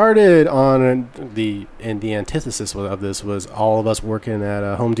we started on the antithesis of this was all of us working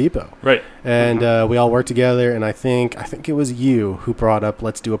at Home Depot. Right. And we all worked together, and I think it was you who brought up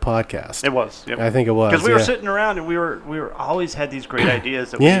let's do a podcast. It was. Yep. I think it was because we were sitting around and we were always had these great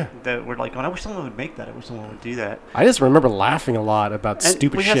ideas that we're like, I wish someone would make that. I wish someone would do that. I just remember laughing a lot about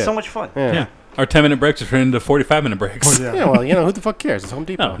stupid shit. We had so much fun. Yeah. Our 10-minute breaks turned into 45-minute breaks. Yeah, well, who the fuck cares? It's Home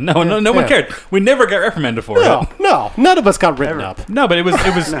Depot. No one cared. We never got reprimanded for it. No, none of us got written up. No, but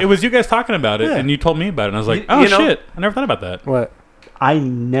it was you guys talking about it, and you told me about it, and I was like, shit, I never thought about that. What? I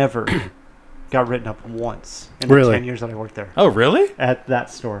never got written up once in the 10 years that I worked there. Oh, really? At that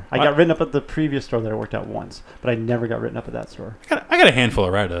store. I got written up at the previous store that I worked at once, but I never got written up at that store. I got a handful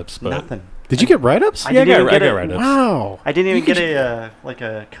of write-ups, but nothing. Did you get write-ups? Yeah, I got write-ups. Wow. I didn't even get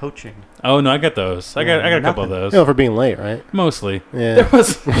a coaching. Oh, no, I got those. I got a couple of those. For being late, right? Mostly. Yeah.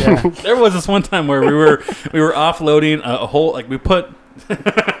 There was this one time where we were offloading a whole, like we put,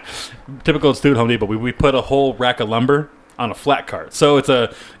 typical student Home Depot, we put a whole rack of lumber on a flat cart. So it's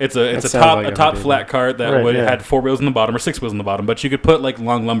a top flat cart that had 4 wheels in the bottom or 6 wheels in the bottom, but you could put like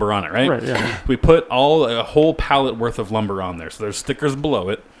long lumber on it, right? Right, yeah. We put a whole pallet worth of lumber on there. So there's stickers below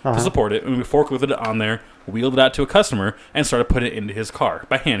it to support it, and we forklifted it on there, wheeled it out to a customer, and started putting it into his car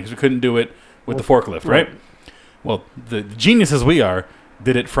by hand because we couldn't do it with the forklift, right? Well, the geniuses we are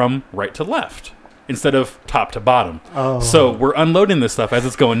did it from right to left instead of top to bottom. Oh. So we're unloading this stuff as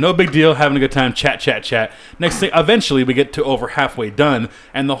it's going. No big deal, having a good time, chat. Next thing, eventually we get to over halfway done,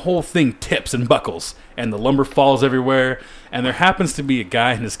 and the whole thing tips and buckles, and the lumber falls everywhere, and there happens to be a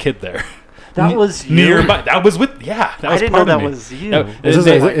guy and his kid there. That was you? Nearby. That was with, that was I didn't know that was you. Is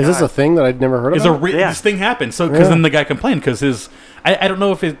this a thing that I'd never heard of? This thing happened. So, because then the guy complained because I don't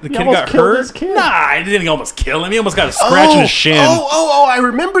know if the kid got hurt. Nah, I didn't almost kill him. He almost got a scratch in his shin. Oh, I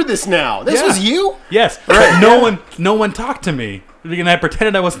remember this now. This was you? Yes. Right. No one talked to me. And I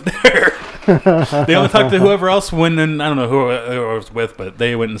pretended I wasn't there. They only talked to whoever else went, and I don't know who I was with, but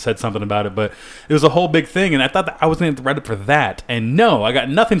they went and said something about it. But it was a whole big thing, and I thought that I was going to write it for that. And no, I got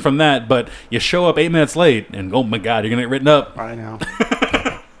nothing from that, but you show up 8 minutes late, and oh my God, you're going to get written up. I know.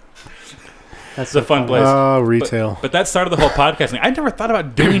 That's a fun place. Oh, retail. But that started the whole podcasting. I never thought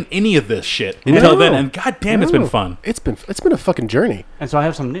about doing any of this shit until then, and goddamn, it's been fun. It's been a fucking journey. And so I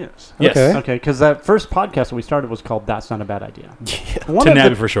have some news. Yes. Okay, because that first podcast that we started was called That's Not a Bad Idea. Yeah.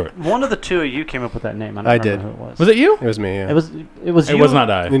 Tanabe for short. One of the two of you came up with that name. I don't remember who it was. Was it you? It was me, yeah. It was you? It was not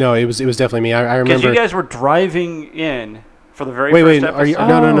I. No, it was definitely me. I remember. Because you guys were driving in for the very first episode. Are you,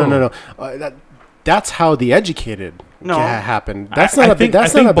 no. That's how The Educated happened. That's not a bad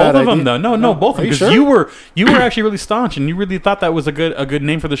idea. Both of them, though. No, both of them. Because you were actually really staunch, and you really thought that was a good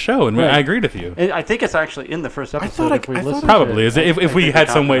name for the show, and I agreed with you. I think it's actually in the first episode. Probably is if we had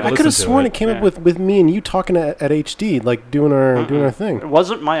some way to listen to it. I could have sworn it came up with me and you talking at HD, like doing our thing. It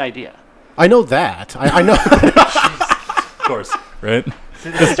wasn't my idea. I know that. I know. Of course, right?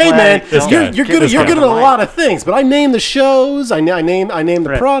 Hey man, you're good at a lot of things, but I name the shows. I name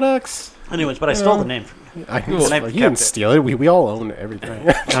the products. Anyways, but I stole the name from you. You didn't steal it. We all own everything.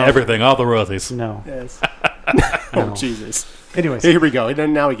 Everything, all the royalties. No. Yes. No. Jesus. Anyways, here we go.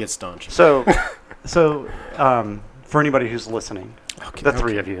 And now he gets staunch. So, for anybody who's listening, the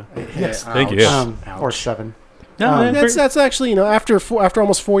three of you, yes, thank you, or 7. No, that's actually after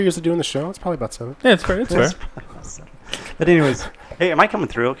almost 4 years of doing the show, it's probably about 7. Yeah, it's fair. It's fair. But anyways. Hey, am I coming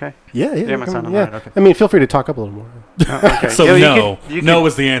through okay? Yeah. Am I sounding right? Okay. I mean, feel free to talk up a little more. Okay. So no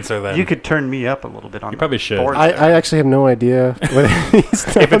was the answer then. You could turn me up a little bit on. You probably should. I actually have no idea.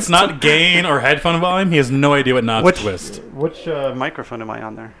 If it's not gain or headphone volume, he has no idea what knobs twist. Which microphone am I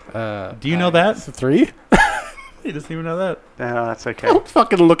on there? Do you know that? 3. He doesn't even know that. No, that's okay. Don't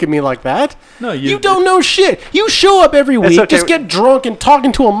fucking look at me like that. No, you don't know shit. You show up every week, just get drunk and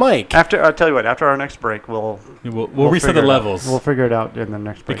talking to a mic. I'll tell you what. After our next break, we'll reset the levels. We'll figure it out in the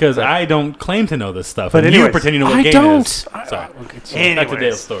next break. Because I don't claim to know this stuff, but you pretend you know what game is. Sorry. Back to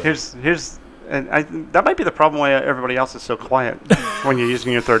Dale's story. Here's that might be the problem why everybody else is so quiet when you're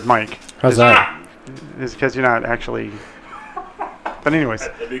using your third mic. How's that? Is because you're not actually. But anyways,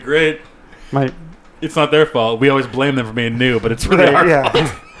 that'd be great. It's not their fault. We always blame them for being new, but it's really our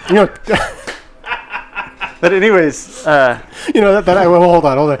fault. But anyways, hold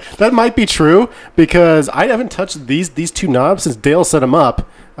on. That might be true because I haven't touched these two knobs since Dale set them up.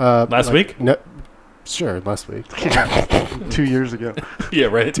 Last week? No, sure, last week. 2 years ago. Yeah,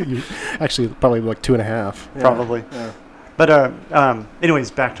 right. Actually, probably like 2.5. Yeah. Probably. Yeah. But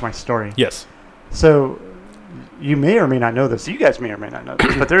anyways, back to my story. Yes. So you may or may not know this. You guys may or may not know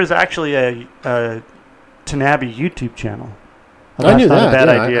this, but there is actually a Tanabe YouTube channel. I knew that. Bad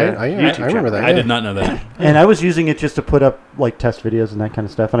idea. I remember that. I did not know that. And I was using it just to put up like test videos and that kind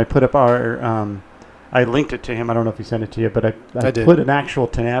of stuff. And I put up I linked it to him. I don't know if he sent it to you, but I put an actual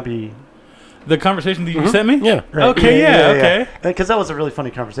Tanabe. The conversation that you sent me? Yeah. Right. Okay, okay. Because that was a really funny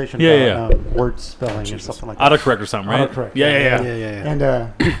conversation about word spelling or something like that. Autocorrect or something, right? Autocorrect.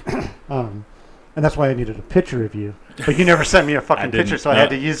 Yeah. And that's why I needed a picture of you. But you never sent me a fucking picture, so I had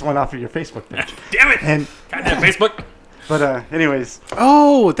to use one off of your Facebook page. Damn it! And goddamn Facebook. But anyways.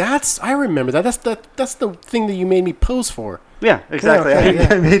 Oh, I remember that. That's the thing that you made me pose for. Yeah, exactly. Yeah,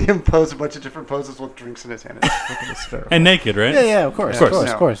 I made him pose a bunch of different poses with drinks in his hand. And naked, right? Yeah, of course.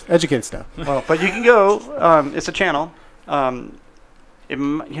 Of course. Educated stuff. Well, but you can go. It's a channel. You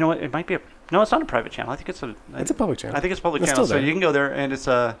know what? It might be no, it's not a private channel. I think it's a public channel. I think it's a public channel. So you can go there, and it's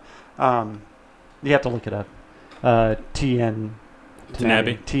a. You have to look it up. Tanabe.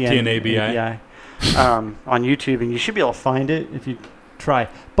 Tanabi. On YouTube, and you should be able to find it if you try.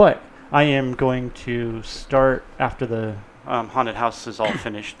 But I am going to start after the haunted house is all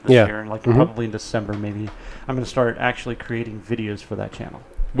finished this year, and probably in December maybe. I'm going to start actually creating videos for that channel.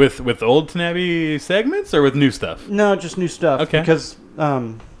 With old Tanabe segments or with new stuff? No, just new stuff. Okay. Because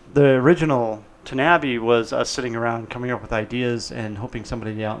the original Tanabe was us sitting around coming up with ideas and hoping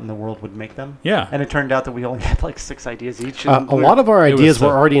somebody out in the world would make them. Yeah. And it turned out that we only had like 6 ideas each. A lot of our ideas were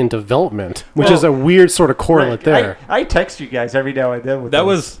already in development, which is a weird sort of correlate there. I text you guys every now and then with that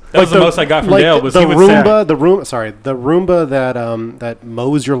was the most I got from Dale. Was the Roomba that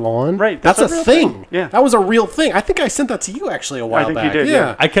mows your lawn. Right. That's a thing. Yeah. That was a real thing. I think I sent that to you actually a while back. I think you did.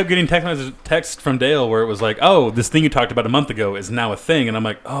 Yeah. I kept getting text from Dale where it was like, "Oh, this thing you talked about a month ago is now a thing," and I'm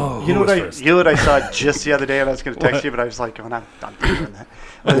like, "Oh, you know what I saw just the other day, and I was going to text you, but I was like, I'm doing that.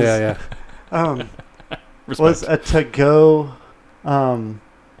 Was a to-go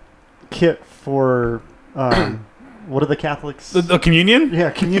kit for what are the Catholics? The communion?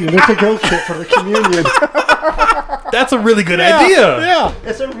 Yeah, communion. It's a to-go kit for the communion. That's a really good idea. Yeah,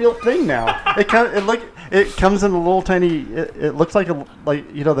 it's a real thing now. It comes in a little tiny. It looks like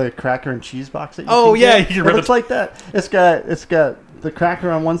the cracker and cheese box that you can get. It looks like that. It's got the cracker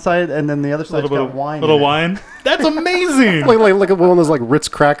on one side, and then the other side's got wine. Little wine. That's amazing. like one of those like Ritz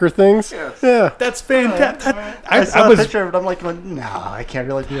cracker things. Yes. Yeah, that's fantastic. I saw a picture of it. I'm like, no, I can't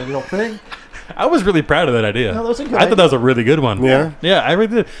really be a real thing. I was really proud of that idea. No, that was a good I thought that was a really good one. Yeah, I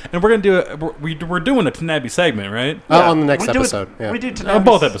really did. And we're gonna do we're doing a Tanabe segment, right? On the next episode. We do Tanabe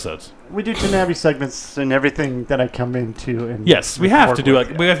both episodes. We do Tanabe segments and everything that I come into. And yes, we have to do a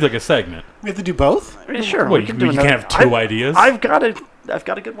segment. We have to do both. Sure. Well, you can't have 2 ideas. I've got a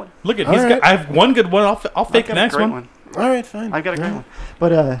good one. Look at I have one good one. I'll fake the next one. All right, fine. I've got a great one.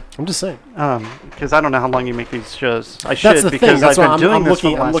 But I'm just saying. Because I don't know how long you make these shows. I should. That's the because thing. That's I've why been doing this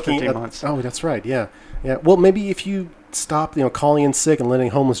for the I'm last looking 15 months. Oh, that's right. Yeah. Well, maybe if you stop, calling in sick and letting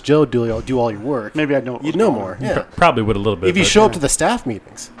homeless Joe do all your work. Maybe I'd know. You'd know more. Yeah. Probably would a little bit. If you show up to the staff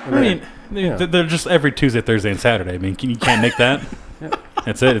meetings. They're just every Tuesday, Thursday, and Saturday. I mean, you can't make that.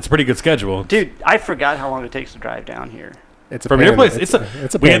 That's it. It's a pretty good schedule. Dude, I forgot how long it takes to drive down here. It's from your place.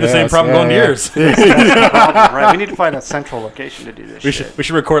 We had the same problem going to yours. Right. We need to find a central location to do this. We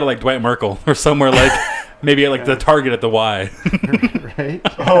should record it like Dwight Merkel or somewhere like maybe at the Target at the Y. Right.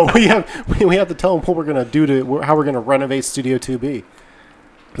 Oh, we have to tell them what we're gonna do how we're gonna renovate Studio 2B.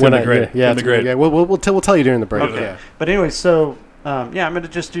 In the grid. Yeah. We'll tell you during the break. Okay. Yeah. But anyway, so I'm gonna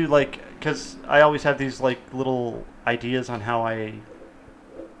just do because I always have these little ideas on how I.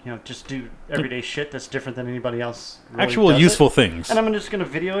 Just do everyday shit that's different than anybody else. Really Actual useful things. And I'm just going to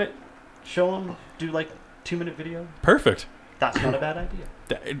video it, show them, do 2-minute video. Perfect. That's not a bad idea.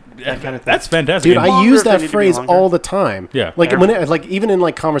 That kind of thing. That's fantastic. Dude, I use that phrase all the time. Yeah. Even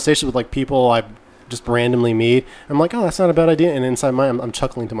in conversations with people I've just randomly meet. I'm like, oh, that's not a bad idea. And inside I'm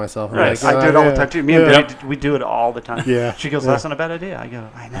chuckling to myself. I'm Right. like, I do it all the time too. Me and Debbie, we do it all the time. Yeah. She goes, that's not a bad idea. I go,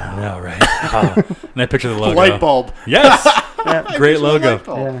 I know. I know, right? Oh. And I picture the logo. Light bulb. Yes. Yeah. Great logo.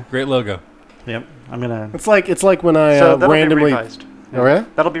 Yeah. Great logo. Yep. I'm gonna. It's like when I So that'll randomly. be revised. Oh yeah.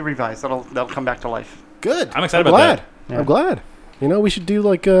 That'll be revised. That'll come back to life. Good. I'm excited about that. Yeah. I'm glad. You know, we should do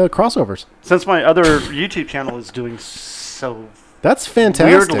like crossovers. Since my other YouTube channel is doing so. That's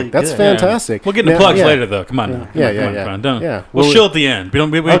fantastic. Weirdly That's good. fantastic. We'll get into Now- plugs yeah. later, though. Come on. Yeah. Now. Yeah. Come on. Don't. Yeah. We'll shill at the end. We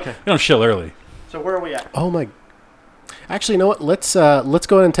don't shill early. So where are we at? Oh my. Actually, you know what? Let's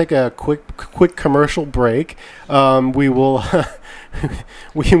go ahead and take a quick commercial break. We will.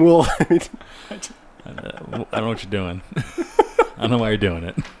 We will. I don't know what you're doing. I don't know why you're doing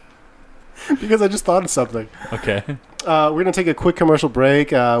it. Because I just thought of something. Okay. We're going to take a quick commercial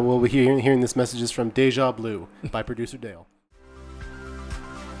break. We'll be hearing this message is from Deja Blue by producer Dale.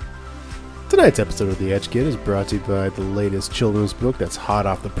 Tonight's episode of The Edge Kit is brought to you by the latest children's book that's hot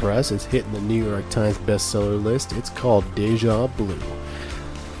off the press. It's hitting the New York Times bestseller list. It's called Deja Blue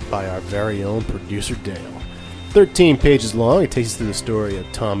by our very own producer Dale. 13 pages long, it takes us through the story of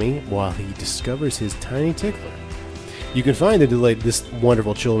Tommy while he discovers his tiny tickler. You can find this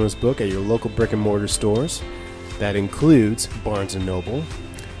wonderful children's book at your local brick and mortar stores. That includes Barnes & Noble,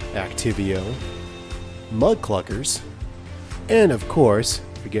 Activio, Mud Cluckers, and of course,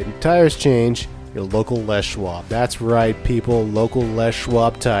 if you're getting tires changed, your local Les Schwab. That's right, people, local Les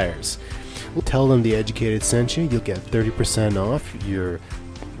Schwab tires. Tell them The Educated sent you. You'll get 30% off your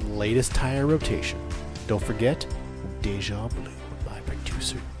latest tire rotation. Don't forget, Deja Blue by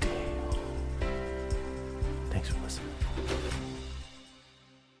producer Dale. Thanks for listening.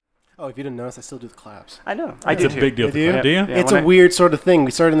 Oh, if you didn't notice, I still do the claps. I know. I It's do a too. big deal. Do you? Do you? Yeah. It's when a weird sort of thing.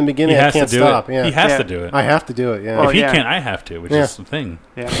 We started in the beginning. He I has can't to do stop. it. Yeah. He has Yeah. to do it. I have to do it. Yeah. Well, If he yeah. can't, I have to, which Yeah. is the thing.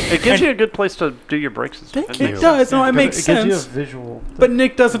 Yeah. It gives you a good place to do your breaks and stuff. Thank It you. does. No, it makes It gives you a sense. visual. But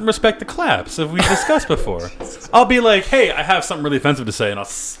Nick doesn't respect the claps, as we discussed before. I'll be like, hey, I have something really offensive to say, and I'll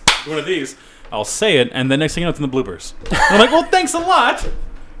do one of these. I'll say it, and the next thing you know, it's in the bloopers. And I'm like, well, thanks a lot.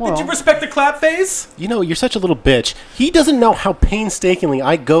 Did you respect the clap phase? You know, you're such a little bitch. He doesn't know how painstakingly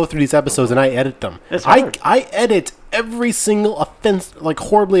I go through these episodes and I edit them. It's hard. I edit every single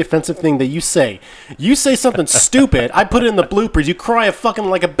horribly offensive thing that you say. You say something stupid, I put it in the bloopers. You cry fucking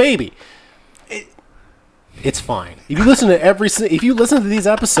like a baby. It's fine. If you listen to these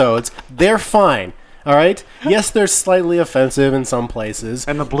episodes, they're fine. All right. Yes, they're slightly offensive in some places.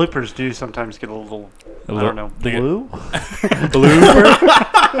 And the bloopers do sometimes get a little I don't know, they get- blue? Blue?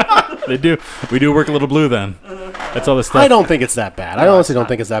 They do. We do work a little blue then. That's all this stuff. I don't think it's that bad. I honestly don't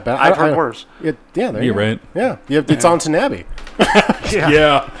think it's that bad. I've heard worse. Yeah, there you You're go. right. Yeah, it's on Tanabe.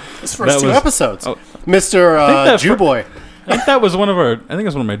 Yeah. This first That two was- episodes. oh. Mr. Jew Boy. I think that was one of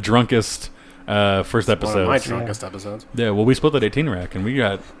my drunkest first One of my episodes. drunkest episodes. Yeah, well, we split that 18 rack and we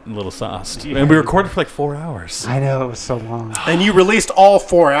got a little sauced. And we recorded for like 4 hours. I know, it was so long. And you released all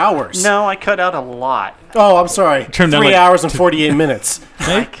 4 hours. No, I cut out a lot. Oh, I'm sorry. Trimmed down 3 like hours and 48 minutes.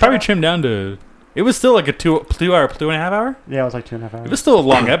 Hey, probably trimmed down to. It was still like a 2.5 hour. Yeah, it was like 2.5 hours. It was still a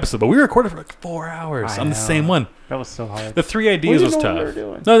long episode, but we recorded for like 4 hours I on the know. same one. That was so hard. The 3 ideas We was didn't know tough. what we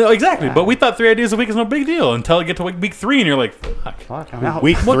were doing. No, exactly. Yeah. But we thought 3 ideas a week is no big deal until you get to week 3 and you're like, fuck. Fuck, I'm out.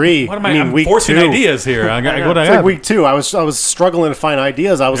 Week 3. What am I mean, I'm week forcing 2. ideas here. I got Yeah. to It's like week 2. I was struggling to find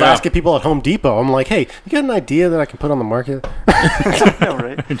ideas. I was Yeah. asking people at Home Depot. I'm like, hey, you got an idea that I can put on the market? I know,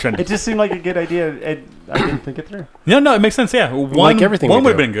 right? trying to. It just seemed like a good idea, and I didn't think it through. No, it makes sense. Yeah, one Like everything we would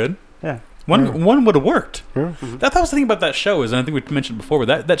have do. been good. Yeah. One would have worked. Yeah. That was the thing about that show is, and I think we mentioned before,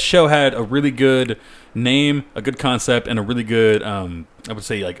 but that show had a really good name, a good concept, and a really good, I would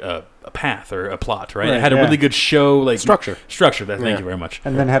say, like a path or a plot. Right? Right, It had a yeah. really good show, like Structure. Thank Yeah. you very much.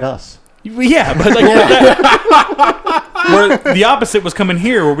 And then had us. Yeah, but like where the opposite was coming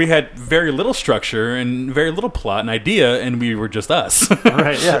here, where we had very little structure and very little plot and idea, and we were just us.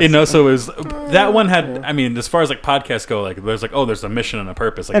 Right, yes. You know, so it was that one had. I mean, as far as like podcasts go, like there's a mission and a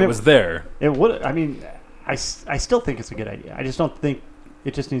purpose. Like And it was there. It would. I mean, I still think it's a good idea. I just don't think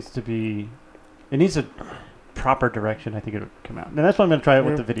it just needs to be. It needs a proper direction. I think it would come out, and that's why I'm going to try it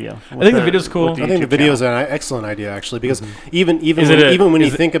with the video. I think the video's cool. I think the video is an excellent idea, actually, because even when you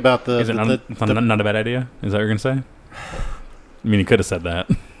think about Is it not a bad idea? Is that what you're gonna say? I mean, you could have said that.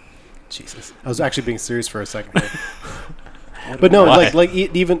 Jesus, I was actually being serious for a second. But no, Why?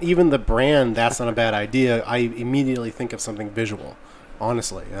 even the brand, that's not a bad idea. I immediately think of something visual.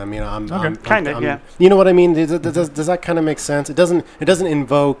 Honestly, I mean, I'm Kinda, yeah. You know what I mean? Does that kind of make sense? It doesn't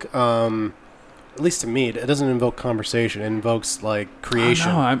invoke. At least to me, it doesn't invoke conversation. It invokes like creation.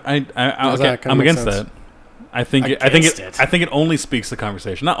 No, Does that kinda I'm make against sense? that. I think it only speaks to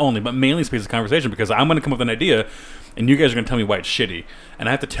conversation. Not only, but mainly speaks to conversation, because I'm going to come up with an idea, and you guys are going to tell me why it's shitty, and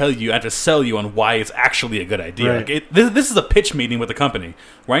I have to sell you on why it's actually a good idea. Right. Like this is a pitch meeting with the company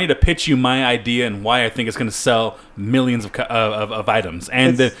where I need to pitch you my idea and why I think it's going to sell millions of items,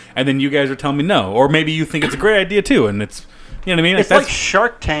 and then you guys are telling me no, or maybe you think it's a great idea too, and it's. You know what I mean? It's like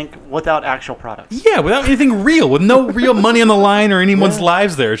Shark Tank without actual products. Yeah, without anything real, with no real money on the line or anyone's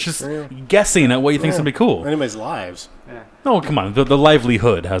lives there. It's just guessing at what you think is going to be cool. Anybody's lives. Yeah. No, come on. The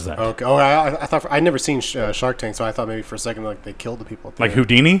livelihood. How's that? Okay. Oh, I thought I'd never seen Shark Tank, so I thought maybe for a second like they killed the people. Like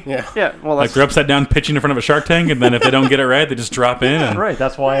Houdini? Yeah. Yeah. Well, Like they're upside down pitching in front of a Shark Tank, and then if they don't get it right, they just drop in. And right.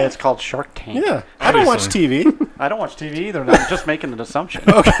 That's why it's called Shark Tank. Yeah. I don't watch TV. I don't watch TV either. I'm just making an assumption.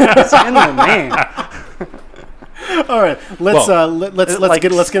 Okay. It's in the name. All right, let's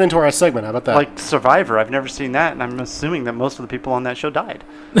get into our segment. How about that? Like Survivor, I've never seen that, and I'm assuming that most of the people on that show died.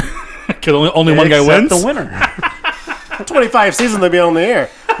 Because only one guy Except wins? the winner. 25 seasons they've been on the air.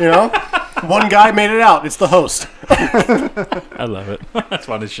 You know, one guy made it out. It's the host. I love it. That's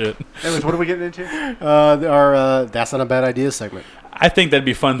fun as shit. Anyways, what are we getting into? Our That's Not a Bad Idea segment. I think that'd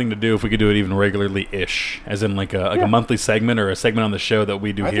be a fun thing to do if we could do it even regularly-ish, as in like a monthly segment or a segment on the show that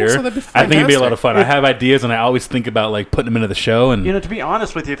we do here. Think so. That'd be I think it'd be a lot of fun. Yeah. I have ideas, and I always think about like putting them into the show. And To be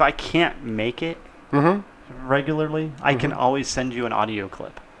honest with you, if I can't make it regularly, I can always send you an audio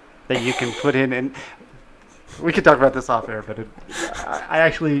clip that you can put in, and we could talk about this off air. But I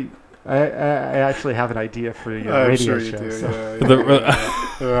actually have an idea for your radio show.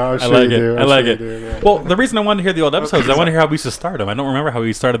 I like it. Well, the reason I wanted to hear the old episodes, I want to hear how we used to start them. I don't remember how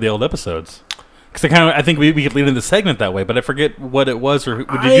we started the old episodes. Because I think we could lead into the segment that way, but I forget what it was. Or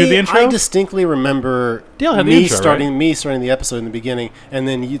did you do the intro? I distinctly remember Dale had the me intro, starting the episode in the beginning, and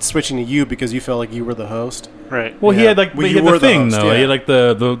then you switching to you because you felt like you were the host. Right. Well, he had Well, he you had were the the thing host, though. yeah. He had like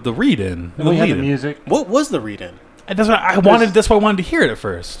the read-in. And we had the music. What was the read-in? And that's why I wanted. That's why I wanted to hear it at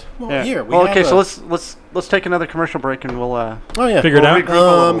first. Well, Yeah. here. Well, okay. So let's take another commercial break, and we'll. Figure it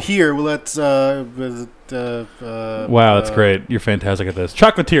out. Here, let's. Wow, that's great. You're fantastic at this.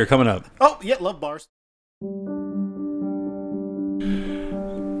 Chocolatier coming up. Oh yeah, love bars.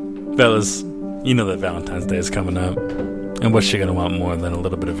 Fellas, you know that Valentine's Day is coming up. And what's she going to want more than a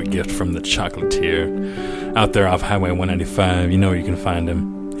little bit of a gift from the chocolatier? Out there off Highway 195, you know where you can find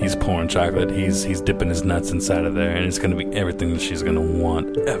him. He's pouring chocolate. He's dipping his nuts inside of there. And it's going to be everything that she's going to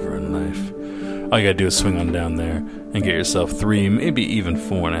want ever in life. All you got to do is swing on down there and get yourself 3, maybe even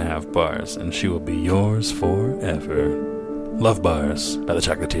 4.5 bars. And she will be yours forever. Love Bars by the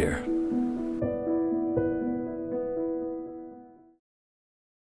Chocolatier.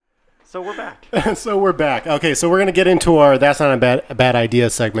 So we're back. Okay, so we're going to get into our That's Not a Bad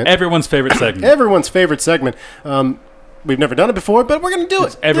Idea segment. Everyone's favorite segment. Everyone's favorite segment. We've never done it before, but we're going to do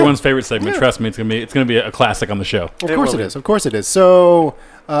it. Everyone's favorite segment. Trust me, it's gonna be a classic on the show. Of course it is. So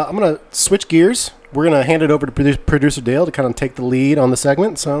I'm going to switch gears. We're going to hand it over to producer Dale to kind of take the lead on the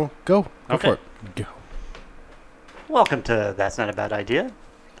segment. So go for it. Go. Welcome to That's Not a Bad Idea.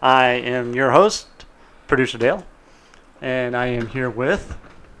 I am your host, producer Dale, and I am here with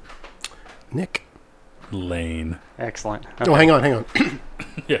Nick. Lane. Excellent. Oh, hang on.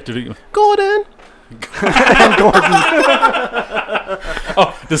 Yeah, dude. Gordon.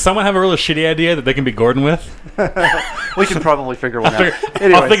 Oh, does someone have a really shitty idea that they can be Gordon with? We can probably figure one out.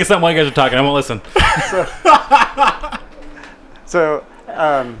 I'll think of something while you guys are talking. I won't listen. So,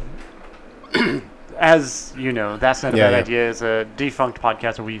 as you know, That's Not a Bad Idea is a defunct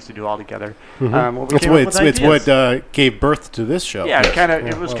podcast that we used to do all together. It's what gave birth to this show. Yeah,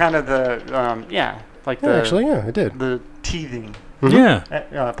 it was kind of the it did. the teething Yeah.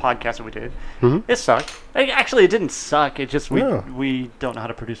 podcast that we did. Mm-hmm. It sucked. Actually, it didn't suck. It just we don't know how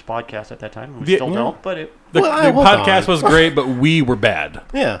to produce podcasts at that time. We still don't. But The podcast was great, but we were bad.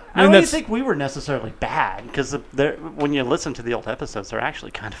 Yeah. I don't even think we were necessarily bad because when you listen to the old episodes, they're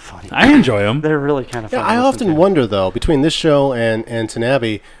actually kind of funny. I enjoy them. They're really kind of funny. Yeah, I often wonder though between this show and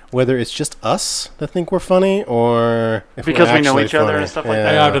Tanabe whether it's just us that think we're funny or if because we're we know actually each other funny. and stuff like I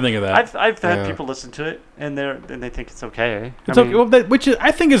that. have to think of that. I've had people listen to it and they think it's okay. It's okay, well, which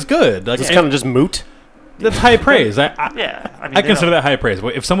I think is good. Like, it's kind of just moot. That's high praise. I consider that high praise.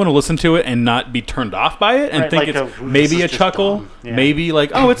 If someone will listen to it and not be turned off by it and think it's maybe a chuckle, maybe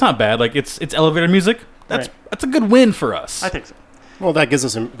like, oh, it's not bad. Like it's elevator music. That's a good win for us. I think so. Well, that gives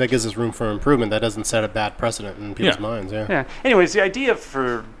us room for improvement. That doesn't set a bad precedent in people's minds. Yeah. Yeah. Anyways, the idea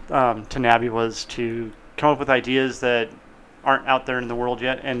for Tanabe was to come up with ideas that aren't out there in the world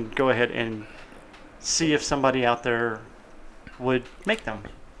yet, and go ahead and see if somebody out there would make them.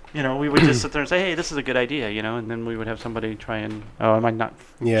 we would just sit there and say, hey, this is a good idea, and then we would have somebody try and, oh, am I not?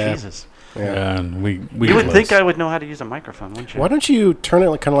 Yeah. Jesus. Yeah, and we You would think I would know how to use a microphone, wouldn't you? Why don't you turn it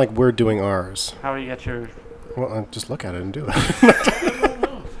kind of like we're doing ours? How do you get your... Well, just look at it and do it.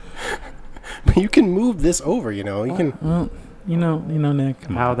 But you can move this over, You can... Well, Nick.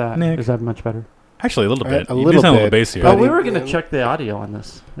 Come How on. that? Nick. Is that much better? Actually, a little bit. A You little do sound a bit. little bassier. Oh, we were going to check the audio on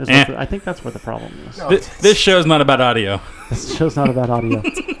this. I think that's where the problem is. No. This show's not about audio. This show's not about audio.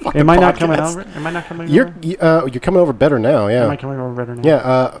 Am I not coming over? Am I not coming over? You're coming over better now, yeah. Am I coming over better now?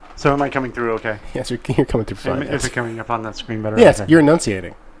 Yeah, So am I coming through okay? yes, you're coming through fine. Is it coming up on that screen better? Yes, Okay. you're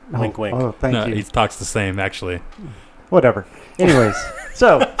enunciating. Oh, Wink, wink. Oh, thank No, you. he talks the same, actually. Whatever. Anyways,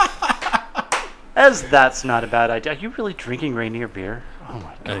 so as that's not a bad idea. Are you really drinking Rainier beer? Oh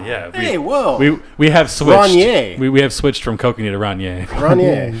my god. Yeah. Hey, whoa. We have switched. Ronier. We have switched from Kokanee to Ronier.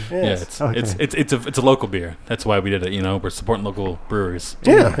 Ronier. Yeah, Yes. it's a local beer. That's why we did it. We're supporting local breweries.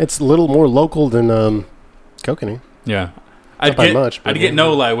 Yeah, it's a little more local than Kokanee. Yeah. Not by much, but I'd get yeah.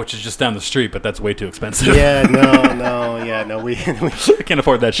 No Lie, which is just down the street, but that's way too expensive. Yeah, no. We I can't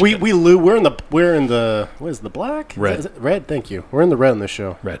afford that shit. we're in the what is the black? Red. Is it red. Thank you. We're in the red on this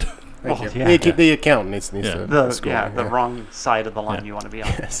show. Red. Thank Oh, you. yeah. The accountant needs Yeah. to score. The wrong side of the line you want to be on.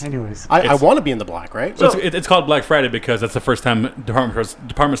 Yes. Anyways, I want to be in the black, right? Well, it's called Black Friday because that's the first time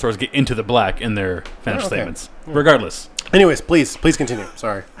department stores get into the black in their financial okay. statements. Regardless. Anyways, please continue.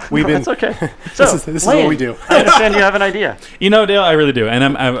 Sorry, we've been. that's okay. So This is what we do. I understand you have an idea. Dale, I really do. And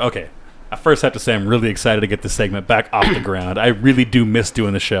I'm okay. I first have to say I'm really excited to get this segment back off the ground. I really do miss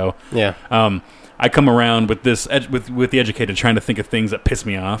doing the show. Yeah. I come around with this with the educated trying to think of things that piss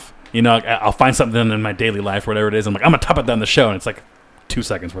me off. I'll find something in my daily life or whatever it is. I'm like, I'm going to top it down the show. And it's like 2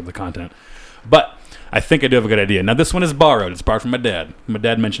 seconds worth of content. But I think I do have a good idea. Now, this one is borrowed. It's borrowed from my dad. My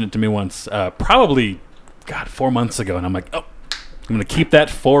dad mentioned it to me once, probably, 4 months ago. And I'm like, oh, I'm going to keep that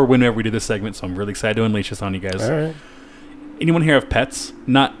for whenever we do this segment. So I'm really excited to unleash this on you guys. All right. Anyone here have pets?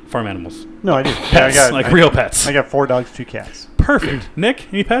 Not farm animals. No, I do. Pets, real pets. I got 4 dogs, 2 cats. Perfect.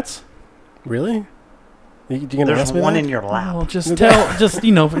 Nick, any pets? Really? You gonna There's ask me one that? in your lap. Well, it's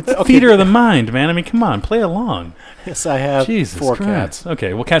theater of the mind, man. I mean, come on, play along. Yes, I have Jesus 4 Christ. cats.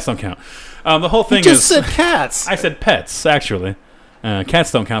 Okay, well, cats don't count. The whole thing You is... just said cats. I said pets, actually.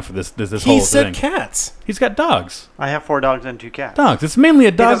 Cats don't count for this whole He thing. said cats. He's got dogs. I have 4 dogs and 2 cats. Dogs. It's mainly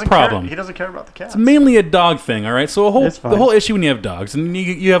a He dog doesn't problem. Care. He doesn't care about the cats. It's mainly a dog thing, all right? So It's fine. the whole issue when you have dogs, and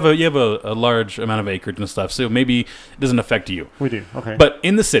you have a large amount of acreage and stuff, so maybe it doesn't affect you. We do. Okay. But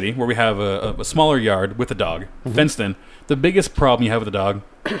in the city, where we have a smaller yard with a dog, fenced in, the biggest problem you have with a dog,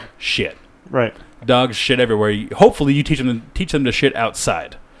 shit. right. Dogs shit everywhere. Hopefully, you teach them to shit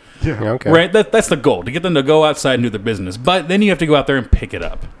outside. Yeah. Okay. Right? That's the goal, to get them to go outside and do their business. But then you have to go out there and pick it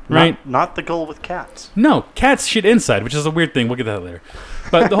up. Right? Not the goal with cats. No, cats shit inside, which is a weird thing. We'll get that later.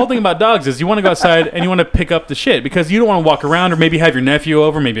 But the whole thing about dogs is you want to go outside and you want to pick up the shit because you don't want to walk around or maybe have your nephew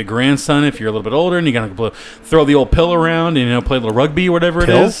over, maybe a grandson if you're a little bit older, and you got to throw the old pill around and play a little rugby or whatever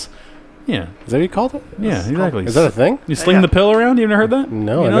Pill? it is. Yeah. Is that what you called it? Yeah, exactly. Is that a thing? You sling Yeah. the pill around? You ever heard that?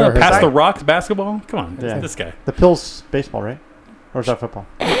 No, you I've know, never heard pass that. the rocks basketball? Come on, Yeah. this guy. The pill's baseball, right? Or is that football?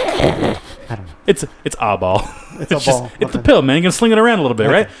 I don't know. It's a ball. It's a ball. It's the Okay. pill, man. You can sling it around a little bit,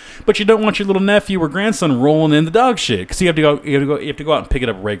 Okay. right? But you don't want your little nephew or grandson rolling in the dog shit because you have to go out and pick it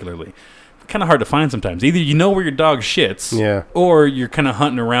up regularly. Kind of hard to find sometimes. Either you know where your dog shits, Yeah. or you're kind of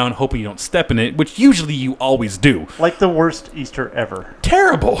hunting around hoping you don't step in it, which usually you always do. Like the worst Easter ever.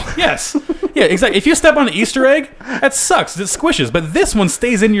 Terrible. Yes. Yeah, exactly. If you step on an Easter egg, that sucks. It squishes. But this one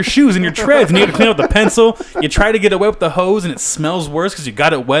stays in your shoes and your treads, and you have to clean out the pencil. You try to get it wet with the hose, and it smells worse because you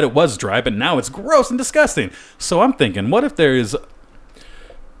got it wet. It was dry, but now it's gross and disgusting. So I'm thinking, what if there is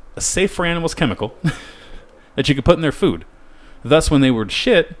a safe for animals chemical that you could put in their food? Thus, when they would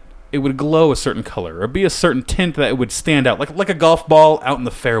shit, it would glow a certain color or be a certain tint that it would stand out, like a golf ball out in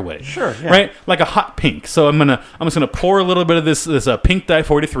the fairway. Sure, yeah. Right? Like a hot pink. So I'm just gonna pour a little bit of this pink dye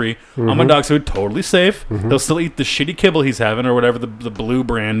 43 on my dog's food, totally safe. They'll still eat the shitty kibble he's having or whatever the blue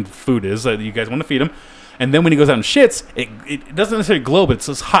brand food is that you guys want to feed him. And then when he goes out and shits, it doesn't necessarily glow, but it's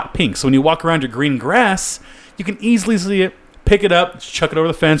this hot pink. So when you walk around your green grass, you can easily see it, pick it up, chuck it over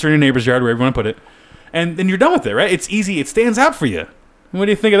the fence or in your neighbor's yard, wherever you want to put it, and then you're done with it, right? It's easy. It stands out for you. What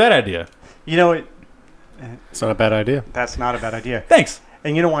do you think of that idea? You know, It's not a bad idea. that's not a bad idea. Thanks.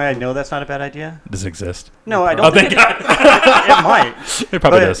 And you know why I know that's not a bad idea? Does it exist? No, I don't Oh, think thank God. it might. It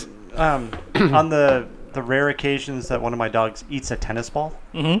probably But, does. On the rare occasions that one of my dogs eats a tennis ball,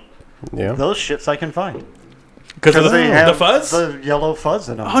 Mm-hmm. Yeah. those shits I can find. Because of they the have fuzz? the yellow fuzz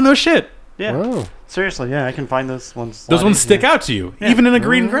in them. Oh, no shit. Yeah. Oh. Seriously, yeah, I can find those ones. Those ones stick easier. out to you, Yeah. even in a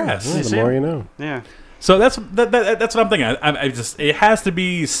green grass. Well, the see more it? you know. Yeah. So that's what I'm thinking. I just it has to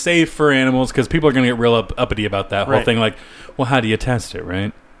be safe for animals because people are going to get real uppity about that whole thing. Like, well, how do you test it,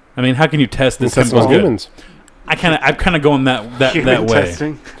 right? I mean, how can you test this chemical good? Humans. I'm kind of going that way.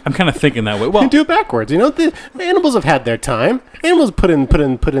 Testing. I'm kind of thinking that way. Well, you do it backwards. You know, the animals have had their time. Animals put in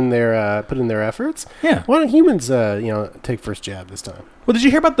their efforts. Yeah. Why don't humans, take first jab this time? Well, did you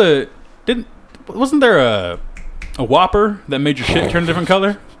hear about wasn't there a Whopper that made your shit turn a different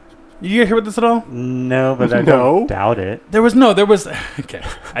color? You hear about this at all? No, but I don't doubt it. There was okay.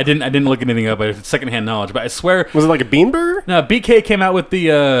 I didn't look anything up, but it's secondhand knowledge. But I swear, was it like a bean burger? No, BK came out with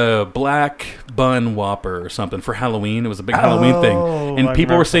the black bun Whopper or something for Halloween. It was a big Halloween thing, and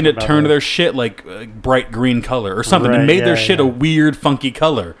people were saying it turned their shit like bright green color or something. It made their shit a weird, funky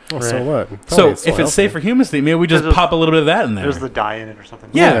color. Well, so what? So if it's safe for humans, maybe we just pop a little bit of that in there. There's the dye in it or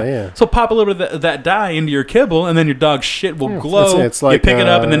something. Yeah. So pop a little bit of that dye into your kibble, and then your dog's shit will glow. It's like, you pick it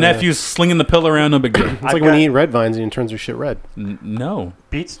up, and the nephew's slinging the pill around. No big deal. It's like when you eat red vines and it turns your shit red. No.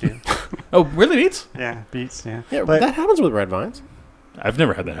 Beets do. Oh, really, beets? Yeah, beets, yeah. Yeah, but that happens with red vines. I've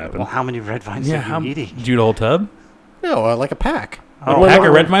never had that happen. Well, how many red vines are you eating? Did you eat a whole tub? No, like a pack. A pack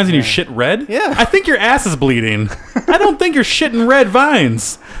of red vines and you shit red? Yeah. I think your ass is bleeding. I don't think you're shitting red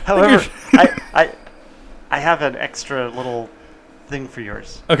vines. However, I have an extra little thing for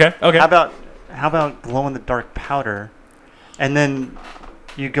yours. Okay. How about glow-in-the-dark powder, and then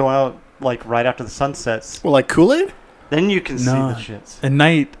you go out like right after the sun sets. Well, like Kool-Aid? Then you can see the shits. At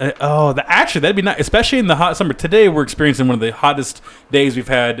night. Actually, that'd be nice. Especially in the hot summer. Today, we're experiencing one of the hottest days we've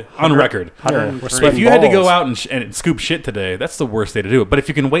had on record. Yeah, if you had to go out and scoop shit today, that's the worst day to do it. But if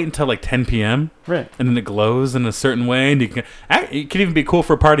you can wait until like 10 p.m. Right. And then it glows in a certain way, and it could even be cool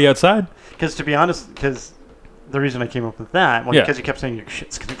for a party outside. Because to be honest, the reason I came up with that, because you kept saying your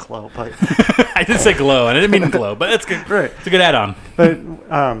shit's going to glow. But I did say glow, and I didn't mean glow, but that's good. Right. It's a good add-on. But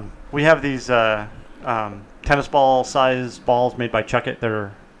we have these tennis ball size balls made by Chuck It.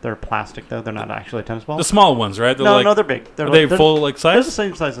 They're plastic though. They're not actually a tennis ball. The small ones, right? No, they're big. Are they full like size? They're the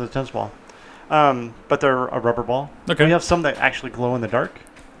same size as a tennis ball, but they're a rubber ball. Okay. We have some that actually glow in the dark.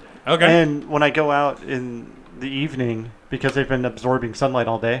 Okay. And when I go out in the evening, because they've been absorbing sunlight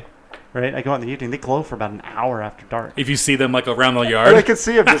all day, right? I go out in the evening. They glow for about an hour after dark. If you see them like around the yard, and I can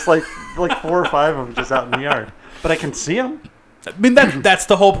see them just like 4 or 5 of them just out in the yard. But I can see them. I mean, that's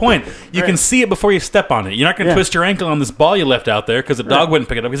the whole point. You can see it before you step on it. You're not going to twist your ankle on this ball you left out there because the dog wouldn't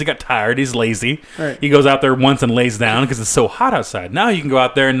pick it up because he got tired. He's lazy. Right. He goes out there once and lays down because it's so hot outside. Now you can go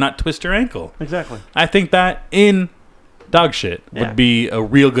out there and not twist your ankle. Exactly. I think that in dog shit would be a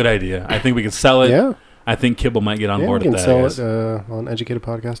real good idea. I think we could sell it. Yeah. I think Kibble might get on board with that. We can sell it on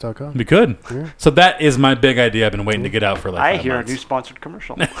educatedpodcast.com. We could. Yeah. So that is my big idea I've been waiting to get out for like 5 hear months. a new sponsored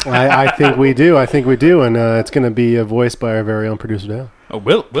commercial. I think we do. And it's going to be voiced by our very own producer, Dale. Oh,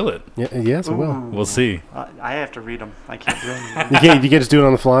 will it? Yeah, yes, it will. We'll see. I have to read them. I can't do them. You can't just do it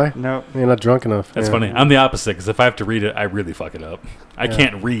on the fly? No. You're not drunk enough. That's funny. I'm the opposite because if I have to read it, I really fuck it up. I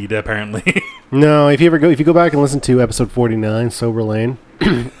can't read, apparently. No, if you go back and listen to episode 49, Sober Lane.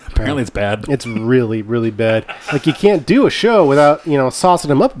 Apparently it's bad. It's really, really bad. Like, you can't do a show without, saucing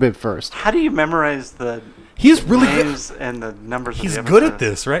them up a bit first. How do you memorize the He's really names good. And the numbers? He's of the good at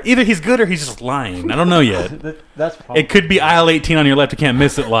this, right? Either he's good or he's just lying. I don't know yet. That's probably It could be aisle 18 on your left, you can't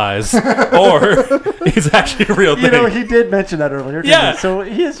miss it lies. Or it's actually a real thing. He did mention that earlier. Yeah. So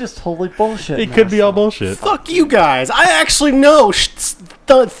he is just totally bullshit. It could be all bullshit. Fuck you guys. I actually know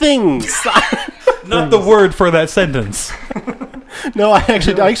things. Not the word for that sentence. No, I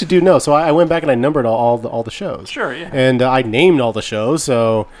actually do know. So I went back and I numbered all the shows. Sure, yeah. And I named all the shows,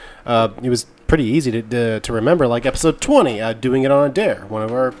 so it was pretty easy to remember. Like episode 20, Doing It on a Dare, one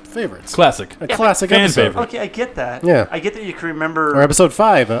of our favorites. Classic. A classic fan episode. favorite. Okay, I get that. Yeah. I get that you can remember. Or episode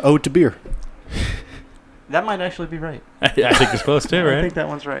 5, Ode to Beer. That might actually be right. I think it's close too, right? I think that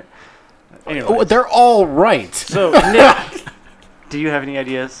one's right. Anyway, Oh, they're all right. so Nick, do you have any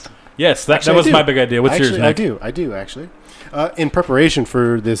ideas? Yes, that Actually, was I do. my big idea. What's yours, Nick? I do, actually. In preparation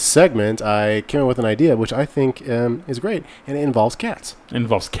for this segment, I came up with an idea which I think is great, and it involves cats. It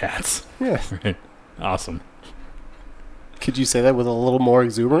involves cats. Yes. Right. Awesome. Could you say that with a little more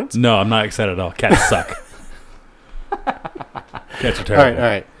exuberance? No, I'm not excited at all. Cats suck. Cats are terrible. All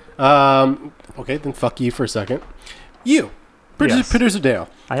right. Okay, then fuck you for a second. You, producer Dale.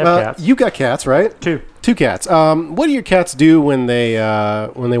 I have cats. You got cats, right? 2. 2 cats. What do your cats do when they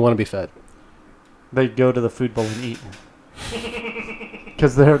want to be fed? They go to the food bowl and eat.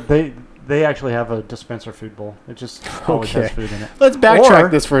 Because they actually have a dispenser food bowl. It just always has food in it. Let's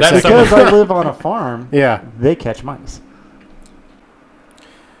backtrack this for a second. Because I live on a farm, Yeah. they catch mice.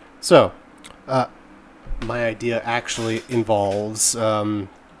 So, my idea actually involves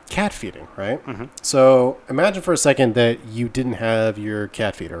cat feeding, right? Mm-hmm. So imagine for a second that you didn't have your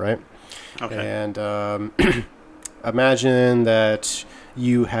cat feeder, right? Okay. And imagine that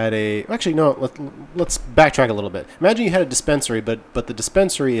you had actually, no, let's backtrack a little bit. Imagine you had a dispensary, but the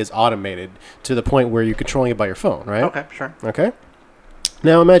dispensary is automated to the point where you're controlling it by your phone, right? Okay, sure. Okay.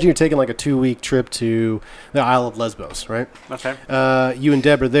 Now imagine you're taking like a 2-week trip to the Isle of Lesbos, right? Okay. You and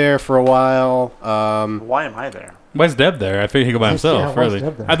Deb are there for a while. Why am I there? Why's Deb there? I figured he'd go by himself. Yeah, why's really,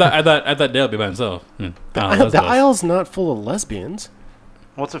 Deb there? I thought Deb would be by himself. The Isle's not full of lesbians.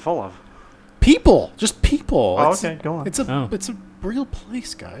 What's it full of? People, just people. Oh, It's okay, go on. It's a real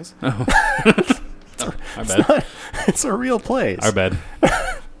place, guys. Oh. Our It's bad. not. It's a real place. Our bad.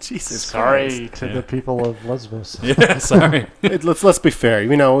 Jesus Sorry Christ. to Yeah. the people of Lesbos. Yeah, sorry. Let's be fair.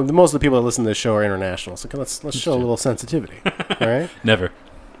 You know, most of the people that listen to this show are international, so let's show a little sensitivity. All right? Never.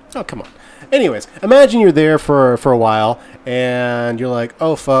 Oh, come on. Anyways, imagine you're there for a while, and you're like,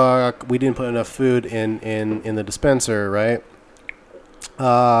 oh, fuck, we didn't put enough food in the dispenser, right?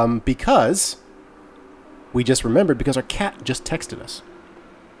 Because we just remembered because our cat just texted us.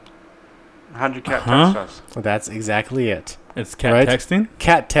 How'd your cat text us? That's exactly it. It's cat Right? texting?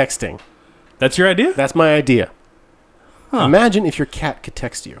 Cat texting. That's your idea? That's my idea. Huh. Imagine if your cat could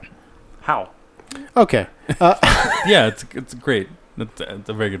text you. How? Okay. Yeah, it's great. It's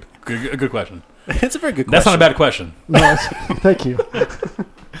a very good question. It's a very good question. That's not a bad question. No, thank you.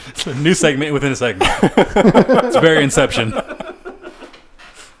 It's a new segment within a segment. It's very Inception.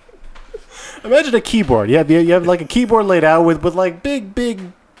 Imagine a keyboard. You have like a keyboard laid out with like big,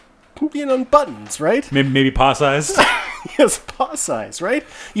 buttons, right? Maybe paw size. Yes, paw size, right?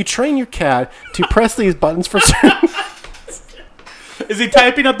 You train your cat to press these buttons for certain... Is he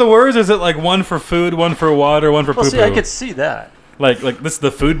typing up the words? Or is it like one for food, one for water, one for Well, poo-poo? see, I could see that. Like this is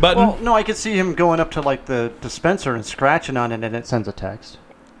the food button? Well, no, I could see him going up to like the dispenser and scratching on it, and it sends a text.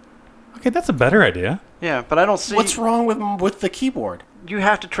 Okay, that's a better idea. Yeah, but I don't see. What's wrong with the keyboard? You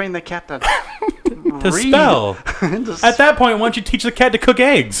have to train the cat to To read. spell. To At that point, why don't you teach the cat to cook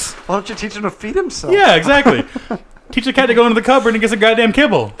eggs? Why don't you teach him to feed himself? Yeah, exactly. Teach the cat to go into the cupboard and get some goddamn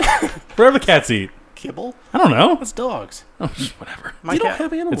kibble. Whatever the cats eat. Kibble? I don't know. That's dogs. Oh, whatever. My You don't cat,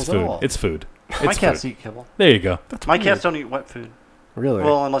 have animals It's at food. all. It's food. my It's cats food. eat kibble. There you go. My cats don't eat wet food. Really?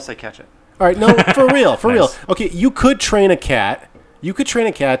 Well, unless they catch it. All right, no, for real, for real. Nice. Okay, you could train a cat. You could train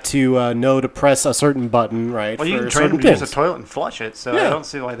a cat to know to press a certain button, right? Well, you for can train certain them to use things. the toilet and flush it, so Yeah. I don't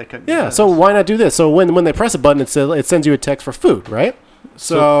see why they couldn't do Yeah, this. so why not do this? So when they press a button, it sends you a text for food, right?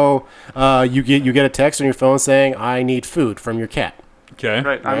 So you get a text on your phone saying, "I need food" from your cat. Okay.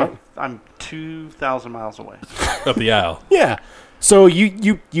 Right, Right. I'm 2,000 miles away. Up the aisle. Yeah. So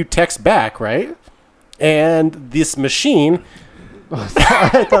you text back, right? And this machine, I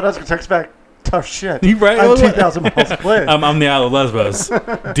thought I was going to text back, tough shit. You right? I'm 2,000 miles away. I'm the Isle of Lesbos.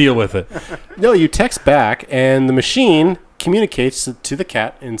 Deal with it. no, you text back, and the machine communicates to the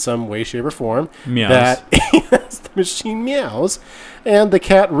cat in some way, shape, or form. Meows. That the machine meows, and the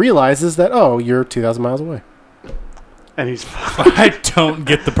cat realizes that, oh, you're 2,000 miles away. And he's... I don't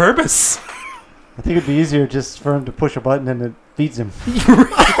get the purpose. I think it'd be easier just for him to push a button and it feeds him.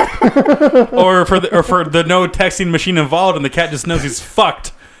 or for the no texting machine involved, and the cat just knows he's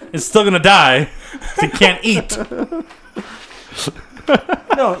fucked. It's still gonna die. 'Cause he can't eat.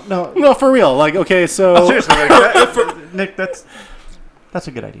 No. No, for real. Like, okay, so... Oh, seriously, like, Nick, that's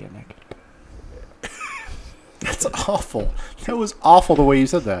a good idea, Nick. That's awful. That was awful the way you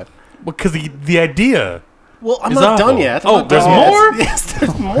said that. Because the idea. Well, I'm It's not awful. done yet. Oh, I'm not there's done yet. more? Yes,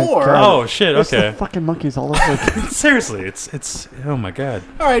 there's more. God. Oh shit. There's Okay. the fucking monkeys all over again. Seriously, it's. Oh my god.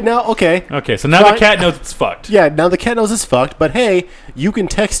 All right, now, okay. Okay, so now Fine. the cat knows it's fucked. Yeah, now the cat knows it's fucked, but hey, you can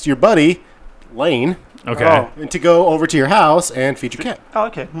text your buddy, Lane, Okay. Oh. and to go over to your house and feed your cat. Oh,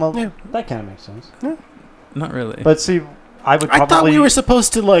 okay. Well, Yeah. that kind of makes sense. Not really. But see, I would I probably... thought we were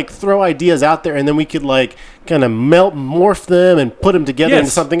supposed to, like, throw ideas out there and then we could, like, kind of morph them and put them together into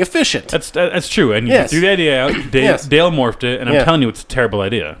Yes. something efficient. That's true. And Yes. you threw the idea out. Dale, Yes. Dale morphed it, and I'm Yeah. telling you, it's a terrible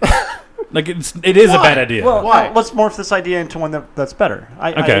idea. Like it is a Why? bad idea. Well, Why? let's morph this idea into one that's better.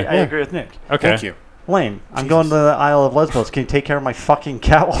 Okay. I agree with Nick. okay. Thank you. Lane, I'm going to the Isle of Lesbos. Can you take care of my fucking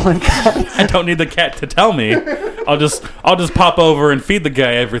cat while I'm gone? I don't need the cat to tell me. I'll just pop over and feed the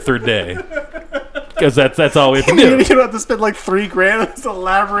guy every third day. Because that's all we have to You do. don't have to spend, like, $3,000 on this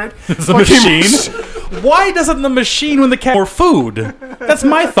elaborate... It's a fucking machine. Why doesn't the machine when the cat more food? That's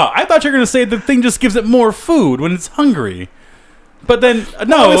my thought. I thought you were going to say the thing just gives it more food when it's hungry. But then,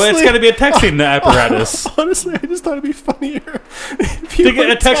 no, Honestly- it's got to be a texting apparatus. Honestly, I just thought it'd be funnier if you To get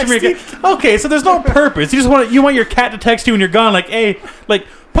were a text from your texting- cat. Okay, so there's no purpose. You want your cat to text you when you're gone, like, hey, like,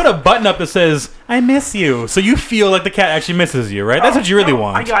 Put a button up that says, I miss you. So you feel like the cat actually misses you, right? That's what you really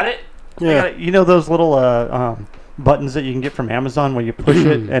want. I got it. Yeah. I got it. You know those little buttons that you can get from Amazon where you push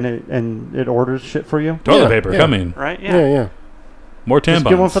it and it orders shit for you? Toilet paper, coming. Right? Yeah. More tampons. Just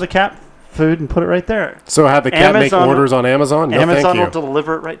get one for the cat food and put it right there. So have the cat make orders on Amazon? No, Amazon thank will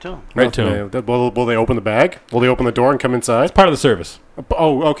deliver it right to him. Right to him. Will they open the bag? Will they open the door and come inside? It's part of the service.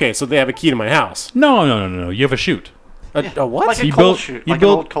 Oh, okay. So they have a key to my house. No. You have a chute. A what? Like a You coal build- chute. you Like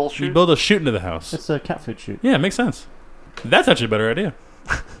build- an old coal chute. You build a chute into the house. It's a cat food chute. Yeah, it makes sense. That's actually a better idea.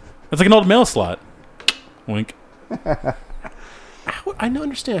 It's like an old mail slot. Wink. I don't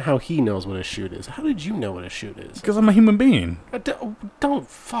understand how he knows what a shoot is. How did you know what a shoot is? Because I'm a human being. Don't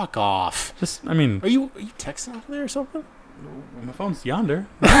fuck off. Are you Are you texting over there or something? my phone's yonder.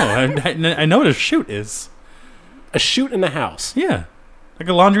 No, I know what a chute is. A shoot in the house. Yeah. Like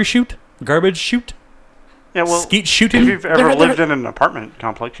a laundry chute, garbage chute, Yeah, well, skeet if shooting, you've ever lived in an apartment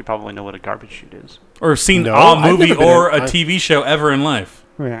complex, you probably know what a garbage chute is. or seen No, a I've movie never been or in- a TV show ever in life.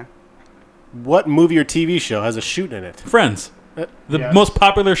 Yeah. What movie or TV show has a shoot in it? Friends. The Yeah. most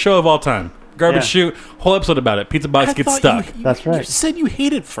popular show of all time. Garbage Yeah. chute, whole episode about it. Pizza box I gets thought stuck. That's right. You said you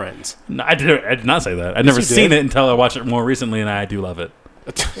hated Friends. No, I did not say that. I'd never you seen did. it until I watched it more recently, and I do love it.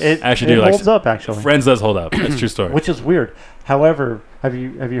 It Actually do like holds up, actually. Friends does hold up. That's a true story. Which is weird. However, have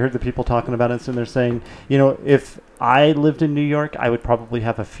you heard the people talking about it? And they're saying, if I lived in New York, I would probably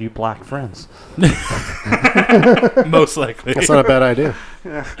have a few black friends. Most likely. That's not a bad idea.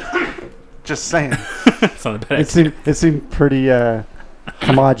 Just saying. It's not a bad It seemed pretty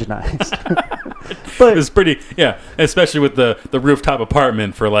homogenized. It But was pretty, yeah, especially with the rooftop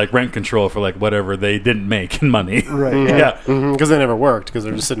apartment for like rent control for like whatever they didn't make in money. right, Yeah. Because they never worked because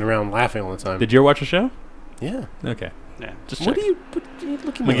they're just sitting around laughing all the time. Did you ever watch the show? Yeah. Okay. Yeah. Just What check. are you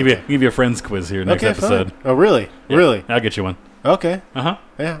looking I'm at? gonna give you a friends quiz here next Okay, episode. fine. Oh, really? Yeah, Really? I'll get you one. Okay. Uh-huh.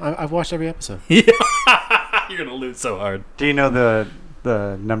 Yeah, I've watched every episode. Yeah. You're gonna lose so hard. Do you know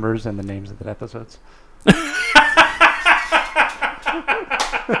the numbers and the names of the episodes?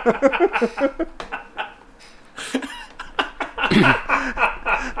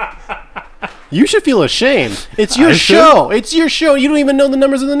 You should feel ashamed. It's your I should? show. It's your show. You don't even know the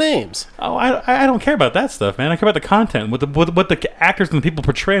numbers of the names. Oh, I don't care about that stuff, man. I care about the content, what the actors and the people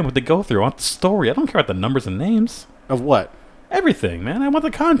portray and what they go through. I want the story. I don't care about the numbers and names. Of what? Everything, man. I want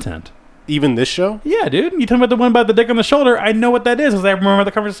the content. Even this show? Yeah, dude. You tell me about the one about the dick on the shoulder. I know what that is because I remember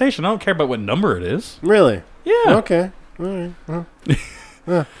the conversation. I don't care about what number it is. Really? Yeah. Okay. All right.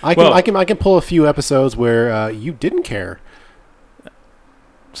 Well, Well- I can pull a few episodes where you didn't care.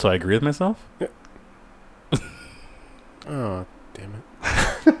 So I agree with myself. Oh, damn it.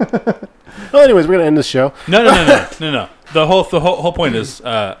 Well, anyways, we're gonna end this show. No. The whole point is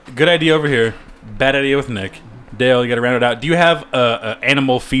good idea over here, bad idea with Nick. Dale, you got to round it out. Do you have a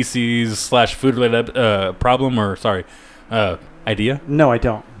animal feces / food related problem or idea? No, I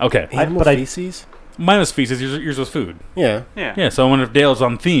don't. Okay, Animal feces? mine was feces. Yours was food. Yeah. Yeah. Yeah. So I wonder if Dale's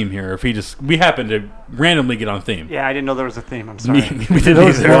on theme here. If we happen to randomly get on theme. Yeah, I didn't know there was a theme. I'm sorry. we didn't There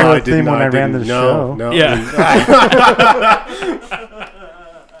was either. one I other theme when I ran the show. No. Yeah.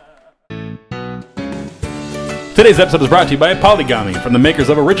 Today's episode is brought to you by Polygami. From the makers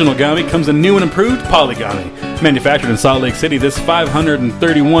of Original Gami comes a new and improved Polygami. Manufactured in Salt Lake City, this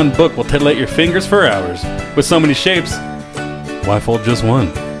 531 book will titillate your fingers for hours. With so many shapes, why fold just one?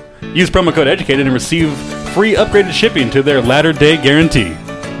 Use promo code EDUCATED and receive free upgraded shipping to their latter day guarantee.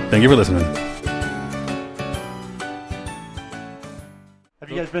 Thank you for listening. Have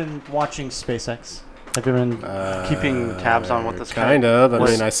you guys been watching SpaceX? Have you been keeping tabs on what this guy? Kind of. I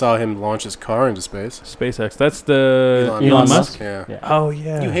was- mean, I saw him launch his car into space. SpaceX, that's the Elon Musk? Yeah. Yeah. Oh,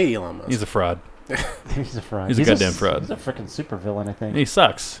 yeah. You hate Elon Musk. He's a fraud. He's a fraud. He's a goddamn fraud. He's a freaking supervillain, I think. He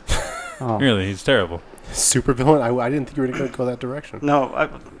sucks. Oh. Really, he's terrible. supervillain. I didn't think you were going to go that direction. No,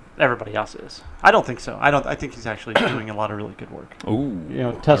 everybody else is. I don't think so. I think he's actually doing a lot of really good work. Ooh.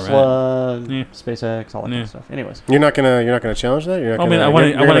 Tesla, Yeah. SpaceX, all that kind of stuff. Anyways, You're not gonna challenge that. You're not I gonna. mean, I wanna-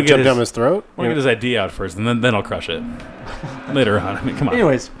 you're I wanna gonna get jump his- down his throat. I want to get his idea out first, and then I'll crush it later on. I mean, come on.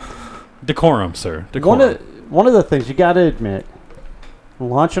 anyways, Decorum, sir. Decorum. one of the things you got to admit,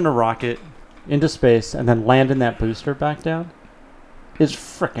 launching a rocket into space and then landing that booster back down is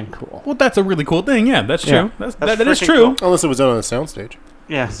freaking cool. Well, that's a really cool thing. Yeah, that's Yeah. true. That That's is freaking true. cool. Unless it was done on a soundstage.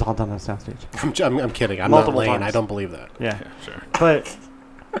 Yeah, it's all done on a soundstage. I'm kidding. I'm Multiple not Lane. times. I don't believe that. Yeah, Yeah, sure. but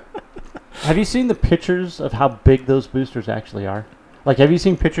have you seen the pictures of how big those boosters actually are? Like, have you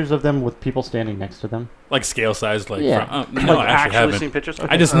seen pictures of them with people standing next to them? Like scale sized, like Yeah. no, I actually haven't. seen pictures.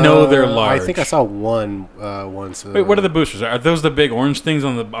 I just know they're large. I think I saw one once. Wait, what are the boosters? Are those the big orange things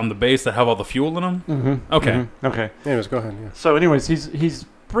on the base that have all the fuel in them? Mm-hmm. Okay. Okay. Anyways, go ahead. Yeah. So, anyways, he's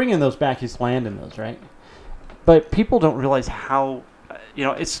bringing those back. He's landing those, right? But people don't realize how,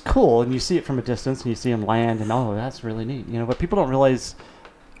 it's cool, and you see it from a distance, and you see him land, and that's really neat, But people don't realize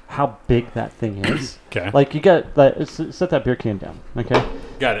how big that thing is. Okay. Like, you got that. Set that beer can down. Okay.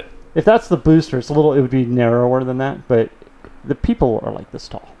 Got it. If that's the booster, it would be narrower than that, but the people are like this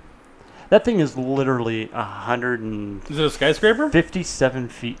tall. That thing is literally 100. Is it a skyscraper? 57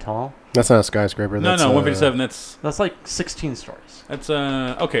 feet tall. That's not a skyscraper. No, 157. That's like 16 stories. That's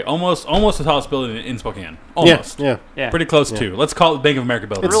okay. Almost the tallest building in Spokane. Almost. Yeah. Pretty close too. Let's call it Bank of America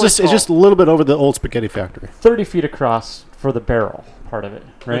building. It's just a little bit over the old spaghetti factory. 30 feet across for the barrel part of it,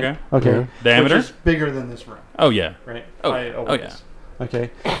 right? Okay. Yeah. Diameter? Which is bigger than this room. Oh yeah. Right. Oh yeah.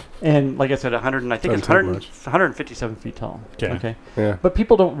 Okay. And like I said, 157 feet tall. Okay. Yeah. But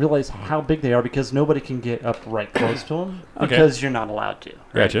people don't realize how big they are because nobody can get up right close to them because you're not allowed to.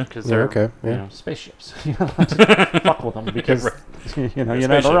 Right? Gotcha. Because they're spaceships. You're not allowed to fuck with them because you're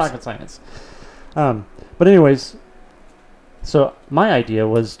not a rocket science. But anyways, so my idea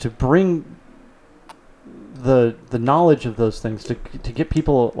was to bring the knowledge of those things to get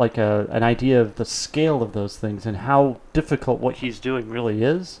people like an idea of the scale of those things and how difficult what he's doing really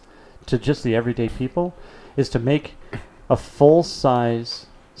is to just the everyday people, is to make a full-size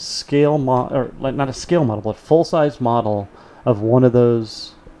scale or like not a scale model, but a full-size model of one of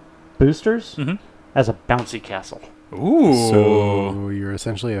those boosters as a bouncy castle. Ooh. So you're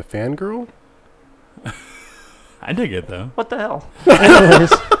essentially a fangirl? I dig it though. What the hell?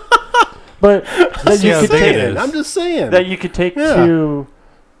 Anyways, but that you could take. I'm just saying that you could take to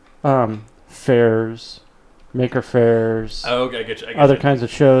fairs, maker fairs. Oh, okay, I get you. Other kinds of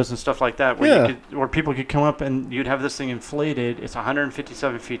shows and stuff like that, where people could come up and you'd have this thing inflated. It's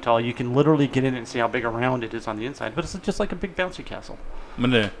 157 feet tall. You can literally get in it and see how big around it is on the inside. But it's just like a big bouncy castle. I'm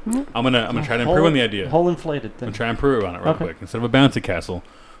gonna try to improve on the idea. Whole inflated thing. I'm gonna try and improve on it real quick. Instead of a bouncy castle,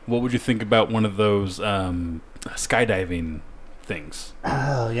 what would you think about one of those skydiving things?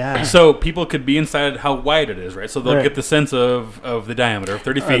 Oh yeah. So people could be inside how wide it is, right? So they'll get the sense of the diameter of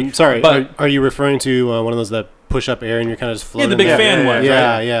 30 feet. Sorry, but are you referring to one of those that push up air and you're kind of just floating? Yeah, the big fan ones,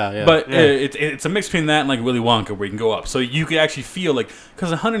 right? Yeah. But it's a mix between that and like Willy Wonka, where you can go up. So you could actually feel like,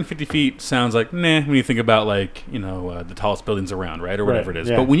 because 150 feet sounds like when you think about like the tallest buildings around, right, or whatever it is.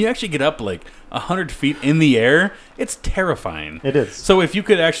 Yeah. But when you actually get up like 100 feet in the air, it's terrifying. It is. So if you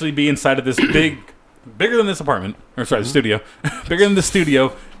could actually be inside of this bigger than this apartment, or sorry, the studio, bigger than the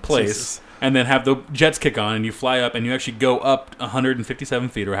studio place. Jesus. And then have the jets kick on, and you fly up, and you actually go up 157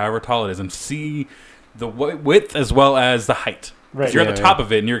 feet, or however tall it is, and see the width as well as the height. Right. You're at the top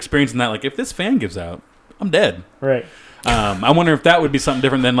of it, and you're experiencing that. Like, if this fan gives out, I'm dead. Right. I wonder if that would be something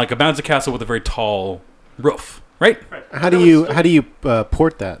different than like a bouncy castle with a very tall roof. Right. How do you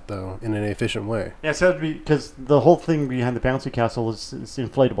port that though in an efficient way? Yeah, so that'd be because the whole thing behind the bouncy castle is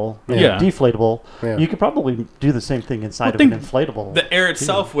inflatable, deflatable. Yeah. You could probably do the same thing inside of an inflatable. The air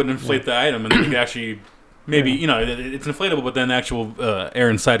itself would inflate the item, and then you could actually maybe it's inflatable, but then the actual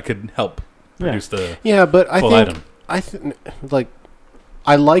air inside could help produce the full item.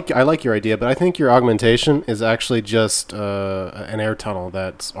 I like your idea, but I think your augmentation is actually just an air tunnel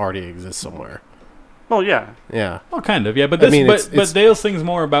that already exists somewhere. Well, yeah. Well, kind of, yeah. But this, but Dale's thing's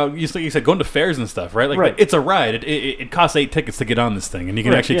more about you said going to fairs and stuff, right? Like it's a ride. It costs 8 tickets to get on this thing, and you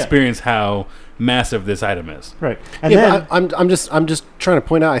can actually experience how massive this item is. Right. And then I'm just trying to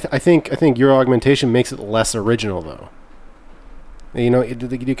point out. I think your augmentation makes it less original, though. You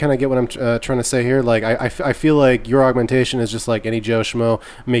kind of get what I'm trying to say here. Like I feel like your augmentation is just like any Joe Schmo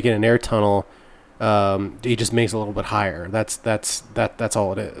making an air tunnel. He just makes it a little bit higher. That's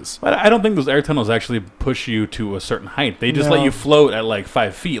all it is. But I don't think those air tunnels actually push you to a certain height. They just let you float at like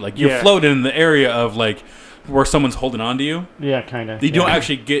 5 feet. Like you're floating in the area of like where someone's holding on to you. Yeah, kind of. You don't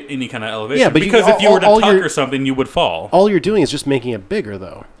actually get any kind of elevation. Yeah, but because if you were to tuck or something, you would fall. All you're doing is just making it bigger,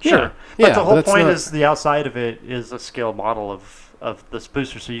 though. Sure. But the whole point is the outside of it is a scale model of this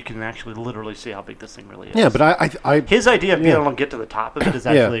booster, so you can actually literally see how big this thing really is. Yeah, but I his idea of being able to get to the top of it is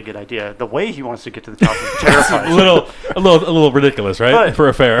actually a good idea. The way he wants to get to the top is terrifying. a little ridiculous, right? For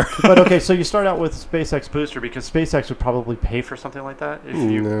a fair. But okay, so you start out with SpaceX booster because SpaceX would probably pay for something like that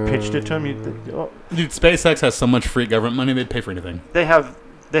if you pitched it to him. Dude, SpaceX has so much free government money; they'd pay for anything. They have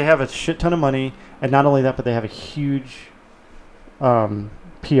a shit ton of money, and not only that, but they have a huge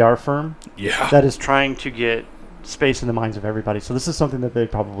PR firm that is trying to get space in the minds of everybody. So this is something that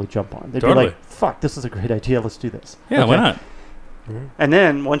they'd probably jump on. They'd be like, fuck, this is a great idea. Let's do this. Yeah, why not? Mm-hmm. And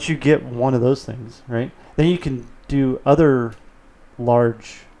then once you get one of those things, right, then you can do other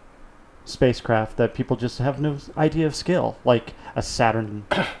large spacecraft that people just have no idea of scale, like a Saturn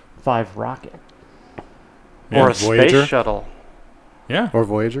V rocket. Yeah, or a Voyager? Space shuttle. Yeah. Or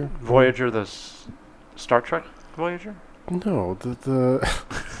Voyager? Voyager, Star Trek Voyager? No, the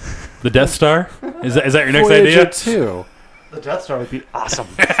The Death Star? Is that your next Voyager idea? 2. The Death Star would be awesome.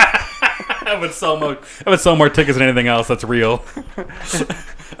 I would sell more tickets than anything else that's real.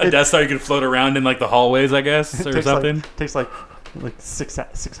 A Death Star you can float around in like the hallways, I guess, or something. Takes like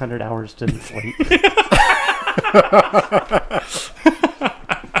 600 hours to inflate.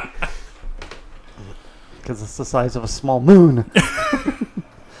 Because it's the size of a small moon.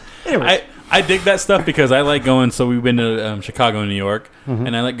 Anyways. I dig that stuff because I like going. So we've been to Chicago and New York,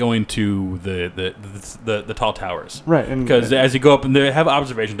 and I like going to the tall towers. Right. Because as you go up, and they have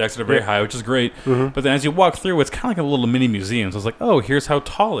observation decks that are very high, which is great. But then as you walk through, it's kind of like a little mini museum. So it's like, oh, here's how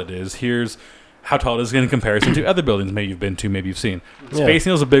tall it is. Here's how tall it is in comparison to other buildings maybe you've been to, maybe you've seen. Space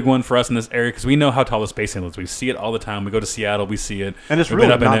Needle is a big one for us in this area because we know how tall the Space Needle is. We see it all the time. We go to Seattle, we see it. And it's really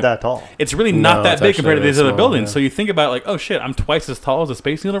not that tall. It's really not that big compared to these other buildings. So you think about like, oh shit, I'm twice as tall as a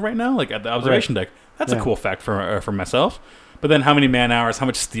Space Needle right now, like at the observation deck. That's a cool fact for myself. But then how many man hours, how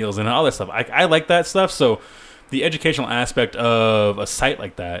much steel's in it, all that stuff. I like that stuff. So the educational aspect of a site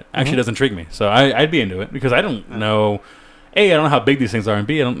like that actually does intrigue me. So I'd be into it because I don't know. A, I don't know how big these things are, and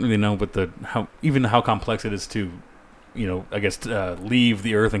B, I don't really know what how complex it is to, I guess leave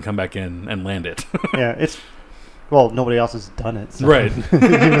the Earth and come back in and land it. Nobody else has done it. So Right. He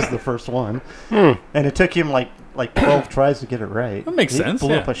was the first one, and it took him like 12 tries to get it right. That makes sense. He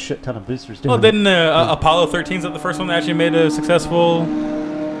blew up a shit ton of boosters. Well, didn't Apollo 13 is that the first one that actually made a successful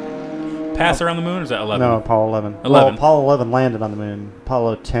pass around the moon? Or is that 11? No, Apollo 11. Well, Apollo 11 landed on the moon.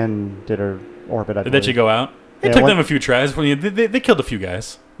 Apollo 10 did her orbit. Did that you go out? It took them a few tries. They killed a few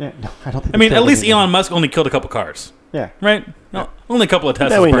guys. Yeah, no, I don't think. I mean, at least Elon Musk only killed a couple cars. Yeah. Right? No, only a couple of Teslas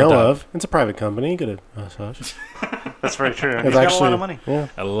That we burnt know out. of. It's a private company. Good at such. That's very true. It's He's got a actually- lot of money. Yeah.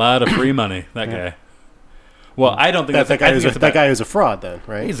 A lot of free money, that guy. Well, I don't think That guy I think that guy who's a fraud then,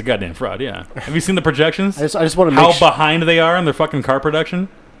 right? He's a goddamn fraud, yeah. Have you seen the projections? I just want to How make behind they are in their fucking car production?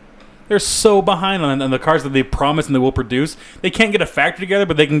 They're so behind on the cars that they promise and they will produce. They can't get a factory together,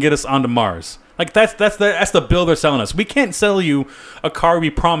 but they can get us onto Mars. Like that's the bill they're selling us. We can't sell you a car we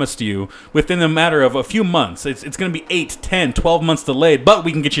promised you within a matter of a few months. It's going to be 8, 10, 12 months delayed, but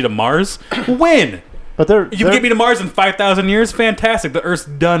we can get you to Mars. When? But you can get me to Mars in 5,000 years? Fantastic. The Earth's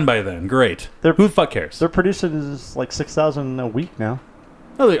done by then. Great. Who the fuck cares? They're producing like 6,000 a week now.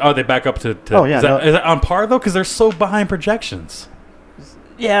 Oh, they back up to Oh, yeah, is that on par though? Because they're so behind projections.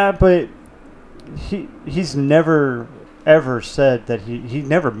 Yeah, but he's never ever said that he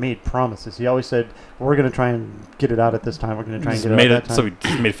never made promises. He always said, we're going to try and get it out at this time. We're going to try and get it out at that time. So he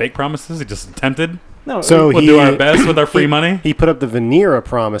just made fake promises? He just attempted? No, So We'll do our best with our free money? He put up the veneer of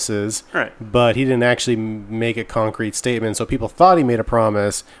promises, Right. but he didn't actually make a concrete statement. So people thought he made a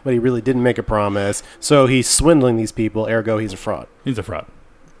promise, but he really didn't make a promise. So he's swindling these people. Ergo, he's a fraud. He's a fraud.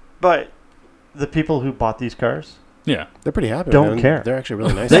 But the people who bought these cars, Yeah. They're pretty happy. Don't man. care. They're actually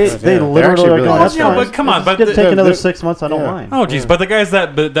really nice. They guys, yeah. literally They're actually are really going, nice that's Yeah, fine. guys. but come on, It's but gonna take another they're- 6 months. I don't yeah. mind. Oh, geez. But the guys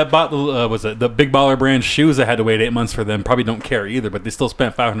that bought the Big Baller brand shoes that had to wait 8 months for them probably don't care either, but they still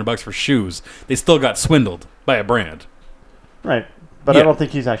spent $500 for shoes. They still got swindled by a brand. Right. But Yeah. I don't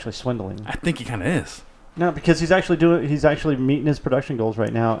think he's actually swindling. I think he kind of is. No, because he's actually meeting his production goals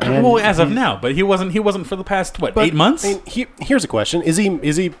right now. And Well, as of now, but he wasn't for the past, what, But, 8 months? I mean, here's a question: Is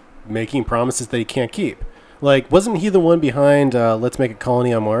he making promises that he can't keep? Like, wasn't he the one behind "Let's Make a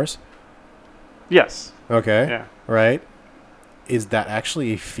Colony on Mars"? Yes. Okay, Yeah. right. Is that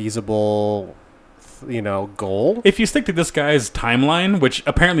actually a feasible, goal? If you stick to this guy's timeline, which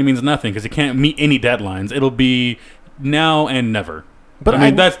apparently means nothing because he can't meet any deadlines, it'll be now and never. But I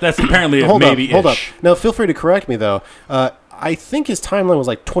mean, that's apparently hold maybe-ish. up. Now, feel free to correct me though. I think his timeline was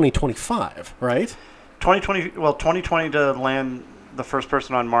like 2025, right? 2020 to land the first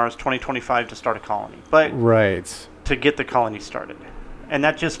person on Mars, 2025 to start a colony. But Right. to get the colony started. And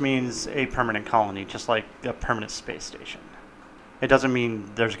that just means a permanent colony, just like a permanent space station. It doesn't mean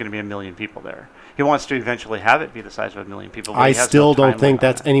there's going to be 1 million people there. He wants to eventually have it be the size of 1 million people. But I he has still no don't timeline think on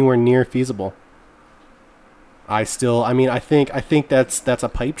that's it. anywhere near feasible. I think that's a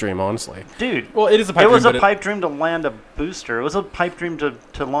pipe dream, honestly. Dude, Well, it is a pipe it was dream, a but pipe dream to land a booster. It was a pipe dream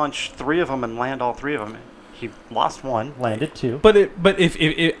to launch 3 of them and land all 3 of them. He lost 1, landed 2. But if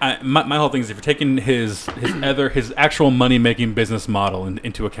my whole thing is if you're taking his actual money making business model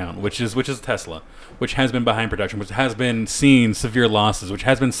into account, which is Tesla, which has been behind production, which has been seeing severe losses, which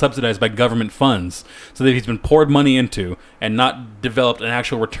has been subsidized by government funds, so that he's been poured money into and not developed an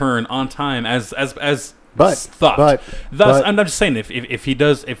actual return on time as thought. I'm just saying if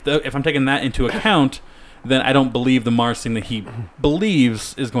I'm taking that into account, then I don't believe the Mars thing that he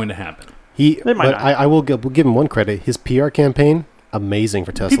believes is going to happen. They might not. I will give him one credit. His PR campaign amazing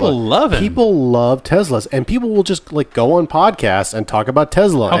for Tesla. People love it. People love Teslas, and people will just like go on podcasts and talk about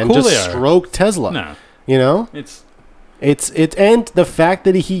Tesla and cool just they are. stroke Tesla. No. You know, It's and the fact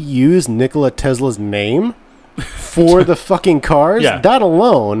that he used Nikola Tesla's name for the fucking cars, Yeah. that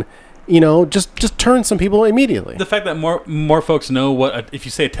alone, you know, just turns some people immediately. the fact that more folks know what if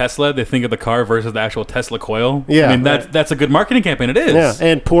you say Tesla, they think of the car versus the actual Tesla coil. Yeah. I mean that's a good marketing campaign. It is. Yeah,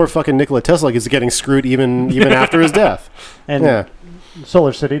 and poor fucking Nikola Tesla is getting screwed even after his death. And Yeah.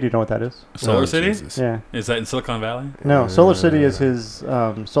 Solar City, do you know what that is? Solar Oh, City. Jesus. Yeah. Is that in Silicon Valley? No, Solar City is his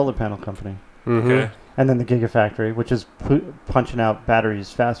solar panel company. Mhm. Okay. And then the Gigafactory, which is punching out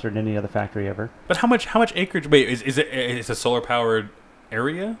batteries faster than any other factory ever. But how much acreage? Wait, is it a solar powered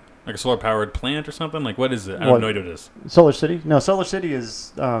area? Like a solar powered plant or something? Like what is it? I don't know what it is. Solar City? No, Solar City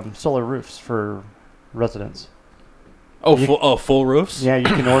is solar roofs for residents. Oh, full roofs? Yeah, you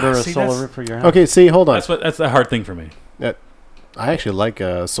can order a See, solar that's- roof for your house. Okay, see, hold on. That's a hard thing for me. I actually like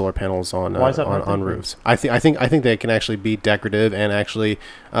solar panels on Why is that hard on thing? roofs. I think they can actually be decorative and actually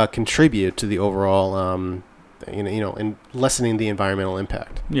contribute to the overall in lessening the environmental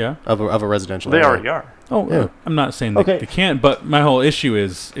impact Yeah. of a residential They area. already are. Oh, Yeah. I'm not saying Okay. they can't, but my whole issue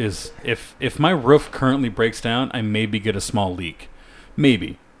is if my roof currently breaks down, I maybe get a small leak.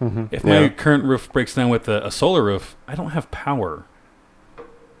 Maybe. Mm-hmm. If Yeah. my current roof breaks down with a solar roof, I don't have power.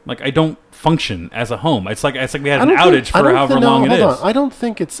 Like I don't function as a home. It's like we had an outage for however long it is. Hold on. I don't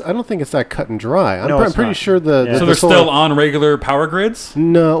think it's that cut and dry. No, I'm it's pretty not. sure Yeah. the So they're solar, still on regular power grids?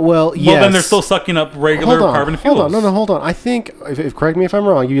 No, well, yes. Well, then they're still sucking up regular carbon fuels. Hold on, hold on. I think, if correct me if I'm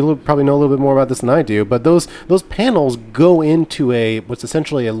wrong, you probably know a little bit more about this than I do, but those panels go into what's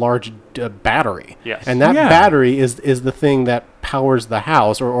essentially a large battery. Yes. And that Yeah. battery is the thing that powers the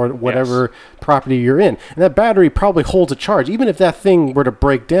house or whatever property you're in. And that battery probably holds a charge. Even if that thing were to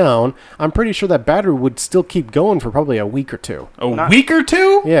break down, I'm pretty sure that battery would still keep going for probably a week or two. A week or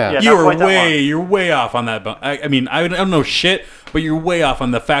two? Yeah. Yeah, You not are quite that long. you're way off on that. I mean, I don't know shit, but you're way off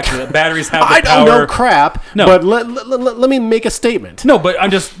on the fact that batteries have the I power. don't know crap, No. but let me make a statement. No, but I'm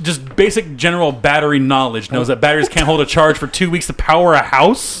just basic general battery knowledge knows that batteries can't hold a charge for 2 weeks to power a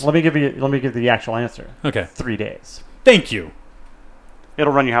house. Let me give the actual answer. Okay, 3 days. thank you.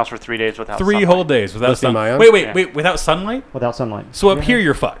 It'll run your house for 3 days without 3 sunlight. whole days without Lithium sunlight. ion? Wait, Yeah. without sunlight. Without sunlight. So up here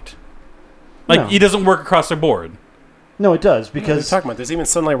you're fucked. Like No. it doesn't work across the board. No, it does What are you because talking about? There's even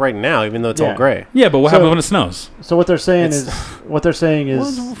sunlight right now, even though it's all Yeah. gray. Yeah, but what So- happens when it snows? so what they're saying Well,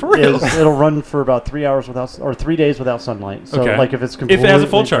 is for real. it'll run for about 3 hours or 3 days without sunlight. So Okay. like if it's If completely it has a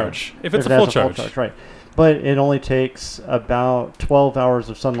full charge. If it's a it has full charge. right? But it only takes about 12 hours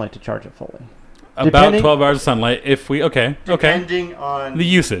of sunlight to charge it fully. About Depending- 12 hours of sunlight. If we okay. Depending on The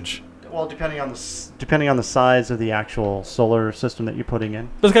usage. depending on the size of the actual solar system that you're putting in.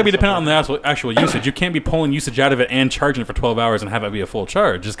 But it's got to be dependent on the actual usage. You can't be pulling usage out of it and charging it for 12 hours and have it be a full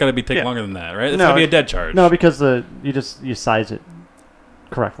charge. It's got to be take Yeah. longer than that, right? It's No, got to be a dead charge. No, because you size it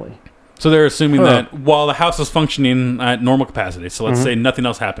correctly. So they're assuming Huh. that while the house is functioning at normal capacity, so let's say nothing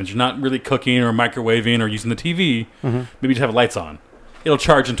else happens, you're not really cooking or microwaving or using the TV, maybe you just have lights on. It'll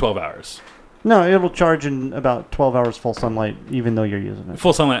charge in 12 hours. No, it'll charge in about 12 hours full sunlight, even though you're using it.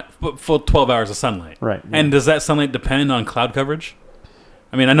 Full sunlight, full 12 hours of sunlight. Right. yeah. And does that sunlight depend on cloud coverage?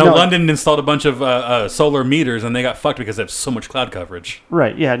 I mean, I know No. London installed a bunch of solar meters and they got fucked because they have so much cloud coverage.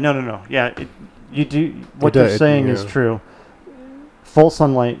 Right. Yeah. No. Yeah. You do what It you're does, saying is yeah. true. Full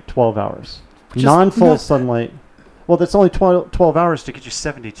sunlight, 12 hours. Just Non-full not- sunlight. Well, that's only 12 hours to get you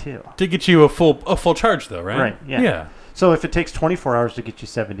 72. To get you a full charge, though, right? Right, yeah. Yeah. So if it takes 24 hours to get you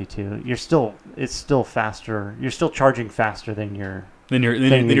 72, it's still faster. You're still charging faster than you're Then you're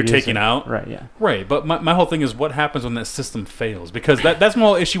using. taking out. Right. Yeah. Right, but my whole thing is what happens when that system fails, because that's my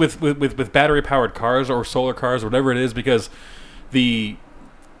whole issue with battery powered cars or solar cars or whatever it is, because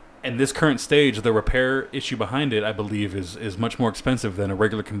in this current stage, the repair issue behind it, I believe, is much more expensive than a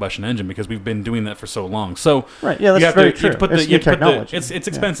regular combustion engine because we've been doing that for so long. So Right. Yeah. you That's have very to, true. You have to put It's the, new you have to put the technology. it's Yeah.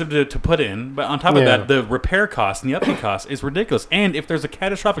 expensive to put in, but on top of Yeah. that, the repair cost and the upkeep cost is ridiculous. And if there's a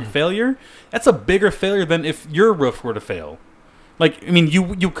catastrophic failure, that's a bigger failure than if your roof were to fail. Like, I mean,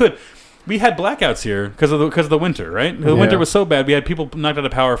 you could. We had blackouts here because of the winter, right? The winter Yeah. was so bad, we had people knocked out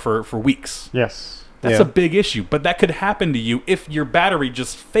of power for weeks. Yes. That's Yeah. a big issue, but that could happen to you if your battery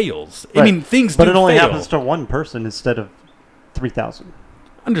just fails. I Right. mean, things But do it only fail. happens to one person instead of 3,000.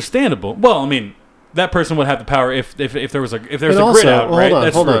 Understandable. Well, I mean, that person would have the power if there was a And grid also- out, hold right? on,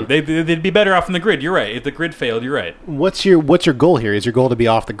 That's hold true. on. They'd be better off in the grid. You're right. If the grid failed, you're right. What's your goal here? Is your goal to be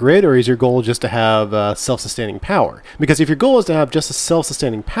off the grid, or is your goal just to have self-sustaining power? Because if your goal is to have just a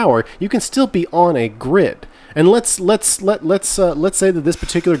self-sustaining power, you can still be on a grid. And let's say that this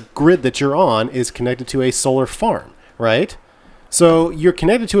particular grid that you're on is connected to a solar farm, right? So you're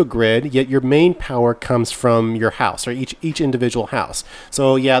connected to a grid, yet your main power comes from your house, or each individual house.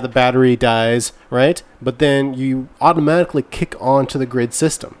 So yeah, the battery dies, right? But then you automatically kick onto the grid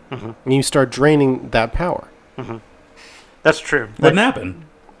system, and you start draining that power. That's true. Wouldn't happen.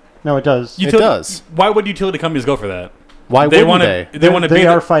 No, it does. It does. Why would utility companies go for that? Why wouldn't they? They want to be. They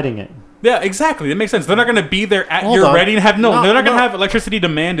are fighting it. Yeah, exactly. That makes sense. They're not going to be there at Hold your on. ready and have No, they're not going no. to have electricity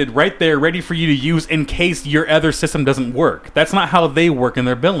demanded right there, ready for you to use in case your other system doesn't work. That's not how they work in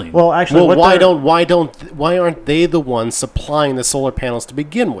their billing. Well, actually, Well, why aren't they the ones supplying the solar panels to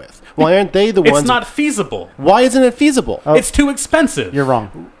begin with? Why aren't they the ones? It's not feasible. Why isn't it feasible? It's too expensive. you're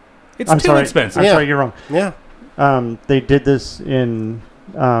wrong. It's I'm too sorry. expensive. I'm Yeah. sorry, you're wrong. Yeah. They did this in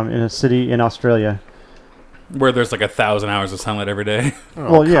a city in Australia. Where there's like 1,000 hours of sunlight every day.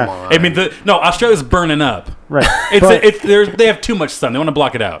 Well, yeah, Come on. I mean, Australia's burning up. right. They have too much sun. They want to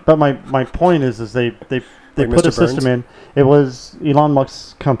block it out. But my point is they Like put Mr. a system in. It was Elon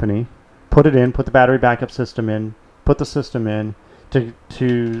Musk's company. Put it in. Put the battery backup system in. Put the system in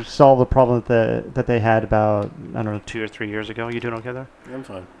to solve the problem that they had about, I don't know, 2 or 3 years ago. You doing okay there? I'm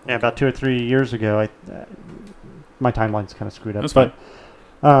fine. Yeah, about 2 or 3 years ago. My timeline's kind of screwed up. That's but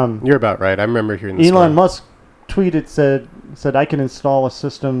You're about right. I remember hearing this. Elon Musk tweeted said I can install a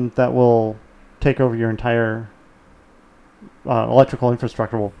system that will take over your entire electrical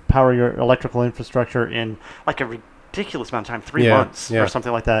infrastructure, will power your electrical infrastructure in like a ridiculous amount of time, 3 months or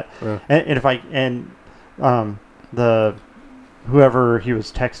something like that. Yeah. And the whoever he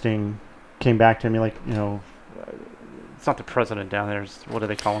was texting came back to me like, it's not the president down there. What do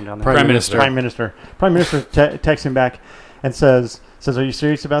they call him down there? Prime Minister. Prime Minister texts him back and says, "Are you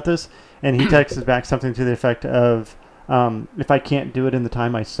serious about this?" And he texts back something to the effect of, "If I can't do it in the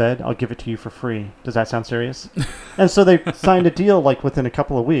time I said, I'll give it to you for free. Does that sound serious?" And so they signed a deal like within a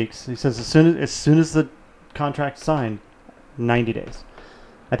couple of weeks. He says as soon as the contract's signed, 90 days.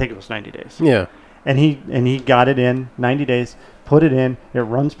 I think it was 90 days. Yeah. And he got it in 90 days, put it in, it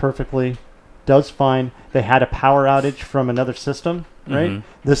runs perfectly, does fine. They had a power outage from another system, right?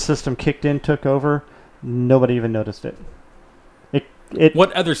 This system kicked in, took over. Nobody even noticed it.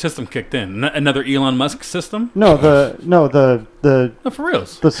 What other system kicked in? Another Elon Musk system? No, the No, for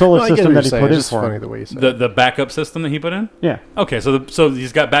reals. the solar No, I get system what that he you're saying. put It's in just for funny him. the way you say it. The backup system that he put in? Yeah. Okay, so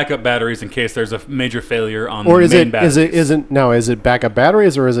he's got backup batteries in case there's a major failure on Or the is main it batteries. is it backup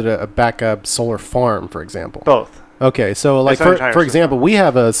batteries, or is it a backup solar farm, for example? Both. Okay, so like It's an entire for example, we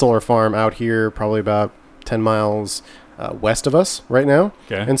have a solar farm out here, probably about 10 miles west of us right now.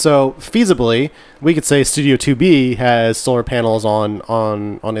 Okay. And so feasibly, we could say Studio 2B has solar panels on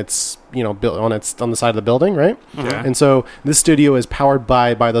its on the side of the building, right? Okay. And so this studio is powered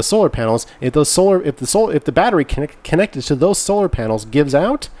by the solar panels. If the battery connected to those solar panels gives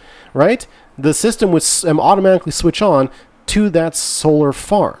out, right, the system would automatically switch on to that solar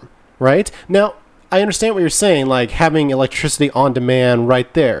farm, right? Now, I understand what you're saying, like having electricity on demand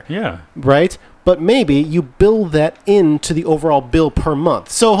right there, Yeah. right? But maybe you build that into the overall bill per month.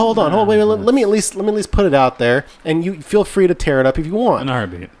 So wait, let me at least put it out there, and you feel free to tear it up if you want. In a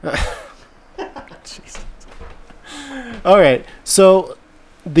heartbeat. All right, so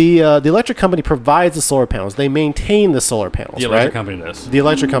the electric company provides the solar panels. They maintain the solar panels, The electric right? company does. The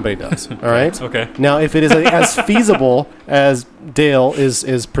electric company does. All right. Okay. Now, if it is as feasible as Dale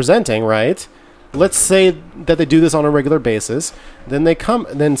is presenting, right? Let's say that they do this on a regular basis.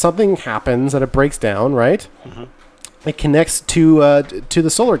 Then something happens that it breaks down, right? It connects to the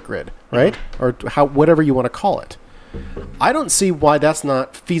solar grid, right? Or whatever you want to call it. I don't see why that's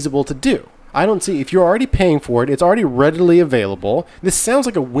not feasible to do. I don't see, if you're already paying for it, it's already readily available. This sounds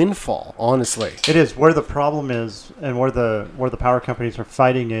like a windfall, honestly. It is. Where the problem is, and where the power companies are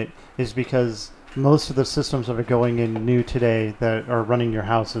fighting it, is because most of the systems that are going in new today that are running your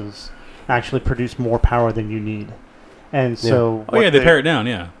houses actually produce more power than you need. And so... Oh, yeah, they pare it down,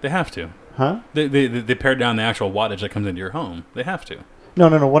 yeah. They have to. Huh? They pare down the actual wattage that comes into your home. They have to. No.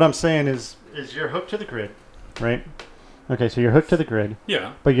 What I'm saying is you're hooked to the grid, right? Okay, so you're hooked to the grid,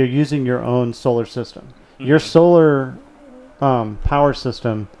 Yeah. but you're using your own solar system. Your solar power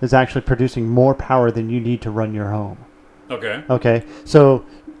system is actually producing more power than you need to run your home. Okay. Okay, so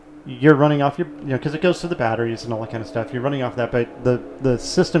you're running off your, because it goes to the batteries and all that kind of stuff. You're running off that, but the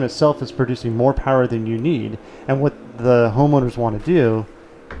system itself is producing more power than you need. And what the homeowners want to do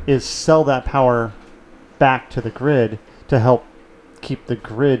is sell that power back to the grid to help keep the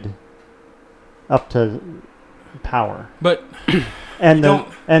grid up to power. But And don't-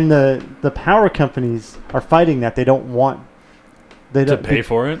 the power companies are fighting that. They don't want to pay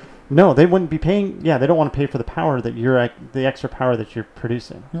for it? No, they wouldn't be paying. Yeah, they don't want to pay for the power that the extra power that you're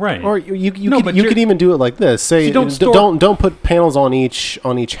producing. Right. Or you could even do it like this. Say don't put panels on each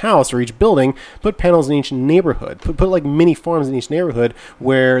house or each building. Put panels in each neighborhood. Put like mini farms in each neighborhood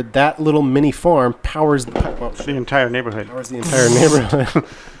where that little mini farm powers the entire neighborhood. Powers the entire neighborhood.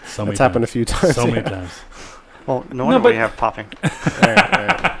 That's happened a few times. So many times. Well, no wonder we have popping.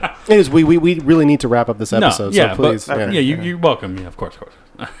 Right. It is. We really need to wrap up this episode. So please. You're welcome. Yeah, of course.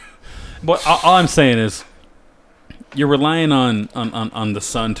 But all I'm saying is, you're relying on the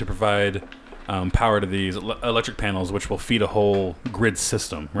sun to provide power to these electric panels, which will feed a whole grid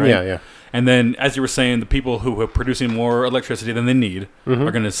system, right? Yeah. And then, as you were saying, the people who are producing more electricity than they need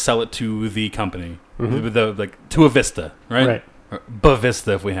are going to sell it to the company, to a Vista, right? Right. Or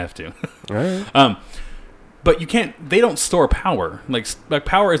Bavista if we have to. Right. But you can't. They don't store power. Like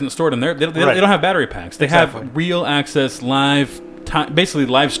power isn't stored in there. They don't have battery packs. They have real access, basically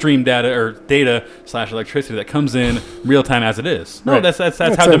live stream data / electricity that comes in real time as it is. No, that's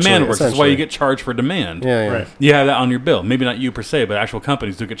how demand works. That's why you get charged for demand. Yeah. Right. You have that on your bill. Maybe not you per se, but actual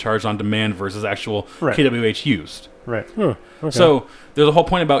companies do get charged on demand versus actual kWh used. Right. Huh, okay. So there's a whole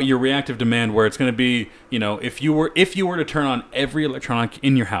point about your reactive demand where it's going to be, if you were to turn on every electronic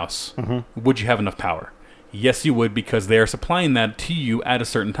in your house, would you have enough power? Yes, you would, because they are supplying that to you at a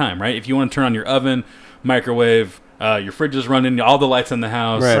certain time, right? If you want to turn on your oven, microwave, your fridge is running, all the lights in the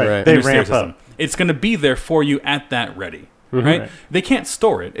house, right. They ramp up. It's going to be there for you at that ready, right? They can't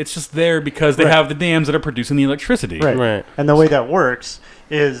store it. It's just there because they have the dams that are producing the electricity. Right. And the way that works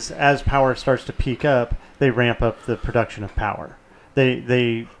is as power starts to peak up, they ramp up the production of power.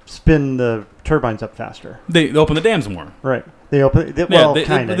 They spin the turbines up faster. They open the dams more. Right. They open.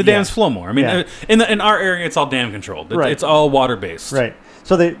 The dams flow more. I mean, in our area, it's all dam controlled. It's all water based. Right.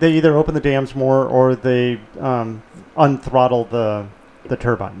 So they either open the dams more or they unthrottle the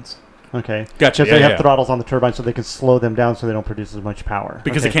turbines. Okay. Gotcha. Because they have throttles on the turbines, so they can slow them down so they don't produce as much power.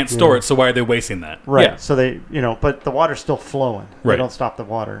 Because they can't store it, so why are they wasting that? Right. Yeah. So but the water's still flowing. Right. They don't stop the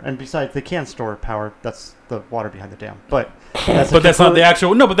water. And besides, they can store power. That's the water behind the dam. But that's not the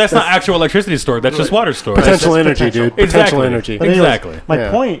actual. No, but that's not actual electricity stored. That's just water stored. Potential energy, dude. Potential energy. But anyways, exactly. My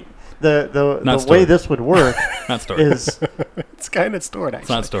point. The way this would work not stored. is it's kind of stored. Actually, it's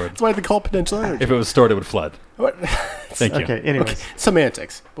not stored. That's why they call it potential energy. If it was stored, it would flood. What? Thank you. Okay. Anyways,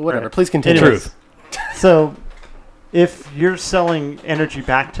 semantics, but whatever. Right. Please continue. Truth. So, if you're selling energy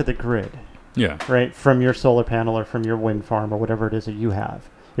back to the grid, right, from your solar panel or from your wind farm or whatever it is that you have,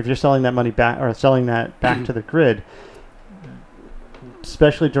 if you're selling that money back or selling that back to the grid,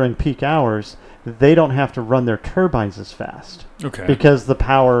 especially during peak hours, they don't have to run their turbines as fast. Okay. Because the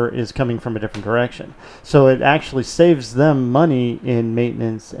power is coming from a different direction. So it actually saves them money in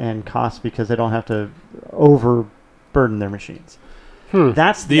maintenance and costs because they don't have to overburden their machines.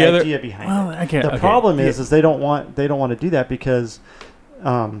 That's the idea behind it. The problem is they don't want to do that because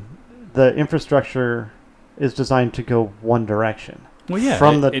the infrastructure is designed to go one direction. Well, yeah,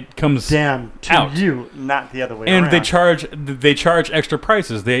 from it comes dam to out. you, not the other way around. And they charge extra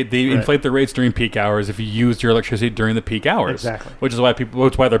prices. They inflate the rates during peak hours if you use your electricity during the peak hours. Exactly. Which is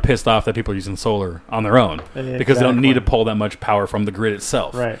why they're pissed off that people are using solar on their own because they don't need to pull that much power from the grid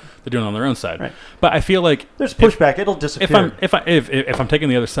itself. Right. They're doing it on their own side. Right. But I feel like there's pushback. It'll disappear. If I'm taking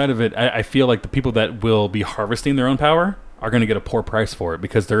the other side of it, I feel like the people that will be harvesting their own power are going to get a poor price for it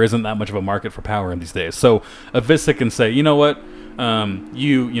because there isn't that much of a market for power in these days. So a Vista can say, you know what?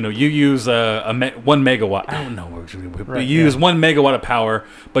 You use 1 megawatt. I don't know. You use 1 megawatt of power,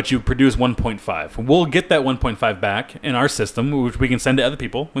 but you produce 1.5. We'll get that 1.5 back in our system, which we can send to other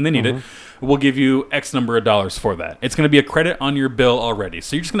people when they need it. We'll give you X number of dollars for that. It's going to be a credit on your bill already.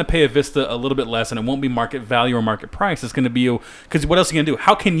 So you're just going to pay a Vista a little bit less, and it won't be market value or market price. It's going to be because what else are you going to do?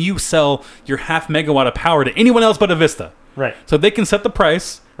 How can you sell your half megawatt of power to anyone else but a Vista? Right. So they can set the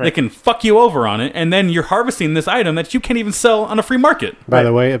price. Right. They can fuck you over on it, and then you're harvesting this item that you can't even sell on a free market. By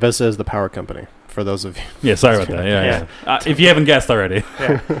the way, Avesta is the power company, for those of you. Yeah, sorry about that. Yeah. If you haven't guessed already.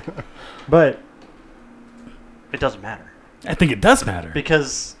 Yeah. But it doesn't matter. I think it does matter.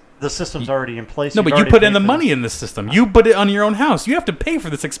 Because the system's already in place. No, but you put in the money in this system. You put it on your own house. You have to pay for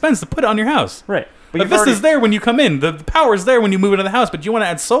this expense to put it on your house. Right. But Vista's there when you come in. The power's there when you move into the house, but you want to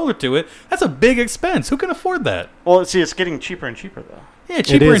add solar to it. That's a big expense. Who can afford that? Well, see, it's getting cheaper and cheaper, though. Yeah, cheaper and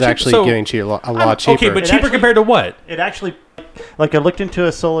cheaper. It is actually getting a lot cheaper. Okay, but cheaper compared to what? It actually, like I looked into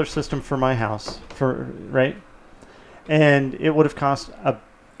a solar system for my house, right? And it would have cost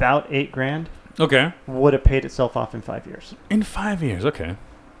about $8,000. Okay. Would have paid itself off in 5 years. In 5 years, okay.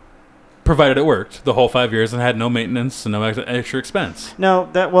 Provided it worked the whole 5 years and had no maintenance and no extra expense. No,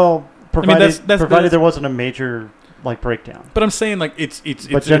 provided there wasn't a major like breakdown. But I'm saying like it's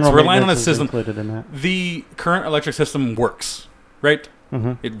general relying on a maintenance is system. included in that. The current electric system works, right?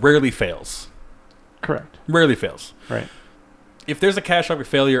 Mm-hmm. It rarely fails. Correct. Rarely fails. Right. If there's a catastrophic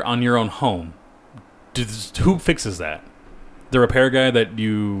failure on your own home, who fixes that? The repair guy that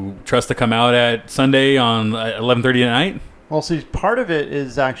you trust to come out at Sunday on 11:30 at night? Well, see, part of it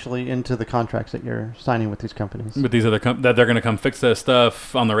is actually into the contracts that you're signing with these companies. With these other that they're going to come fix that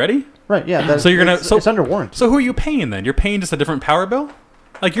stuff on the ready? Right. Yeah. So you're gonna it's under warranty. So who are you paying then? You're paying just a different power bill?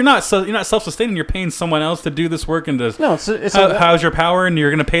 Like you're not self-sustaining. You're paying someone else to do this work and to how's your power, and you're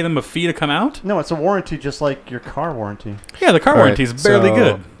going to pay them a fee to come out? No, it's a warranty, just like your car warranty. Yeah, the car warranty is barely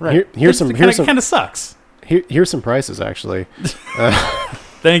good. Right. Here's some kind of sucks. Here's some prices actually.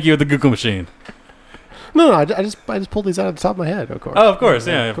 Thank you, the Google machine. No, I just pulled these out of the top of my head, of course. Oh, of course,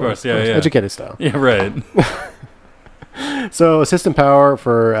 yeah, of course, yeah. Educated style. Yeah, right. So system power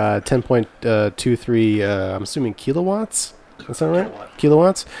for 10.23, I'm assuming kilowatts. Is that right?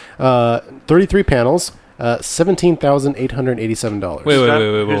 Kilowatts. 33 panels. $17,887. Wait.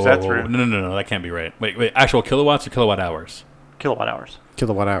 Who's that through? No, that can't be right. Wait. Actual kilowatts or kilowatt hours? Kilowatt hours.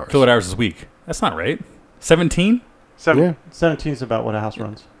 Kilowatt hours. Kilowatt hours is weak. That's not right. 17? 17 is about what a house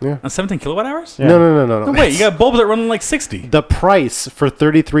runs. Yeah. On 17 kilowatt hours? Yeah. No. Wait, you got bulbs that run like 60. The price for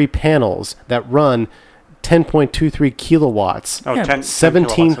 33 panels that run 10.23 kilowatts. Oh, Yeah,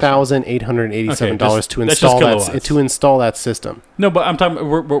 $17,887 to install that system. No, but I'm talking.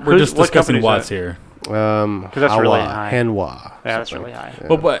 We're just discussing watts here. Because that's really high. Hanwha. Yeah, that's really high.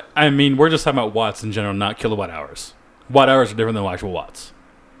 Yeah. But I mean, we're just talking about watts in general, not kilowatt hours. Watt hours are different than actual watts.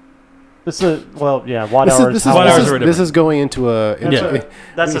 Watt hours. This is going into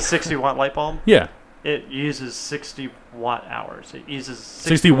That's a 60 watt light bulb. Yeah. It uses 60 watt hours. It uses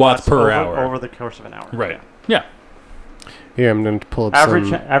 60 watts per hour over the course of an hour. Right. Yeah. Here, I'm going to pull up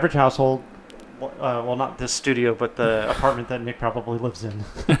average household. Well, not this studio, but the apartment that Nick probably lives in.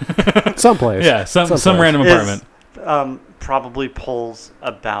 someplace. Yeah, some random apartment. Probably pulls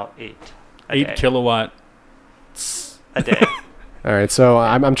about 8 kilowatts a day. All right, so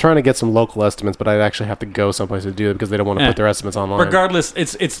I'm trying to get some local estimates, but I'd actually have to go someplace to do it because they don't want to put their estimates online. Regardless,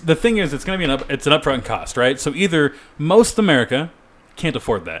 it's the thing is it's going to be an upfront cost, right? So either most America can't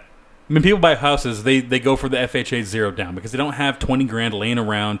afford that. I mean, people buy houses, they go for the FHA 0 down because they don't have $20,000 laying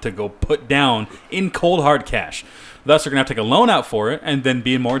around to go put down in cold hard cash. Thus, they're going to have to take a loan out for it and then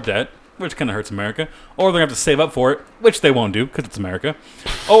be in more debt, which kind of hurts America. Or they're going to have to save up for it, which they won't do because it's America.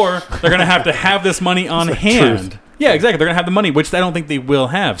 Or they're going to have this money on hand. Yeah, exactly. They're going to have the money, which I don't think they will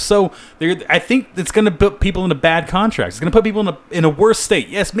have. So I think it's going to put people into bad contracts. It's going to put people in a worse state.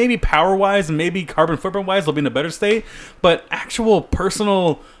 Yes, maybe power-wise and maybe carbon footprint-wise they'll be in a better state, but actual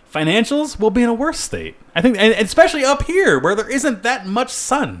personal financials will be in a worse state. I think, and especially up here where there isn't that much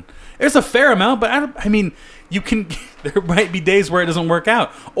sun. There's a fair amount, but I mean, there might be days where it doesn't work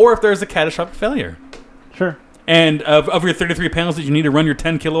out, or if there's a catastrophic failure. Sure. And of your 33 panels that you need to run your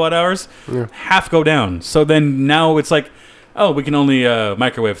 10 kilowatt hours, half go down. So then now it's like, oh, we can only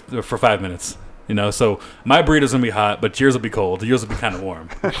microwave for 5 minutes. So my burrito's gonna be hot, but yours will be cold. Yours will be kind of warm.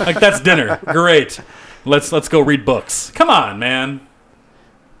 Like that's dinner. Great. Let's go read books. Come on, man.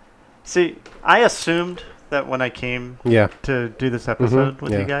 See, I assumed that when I came to do this episode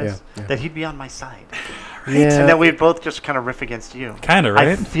with you guys, that he'd be on my side. Right? Yeah. And that we'd both just kind of riff against you. Kind of, right?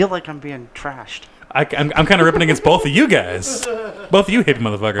 I feel like I'm being trashed. I'm kind of ripping against both of you guys. Both of you hippie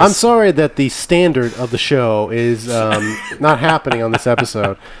motherfuckers. I'm sorry that the standard of the show is not happening on this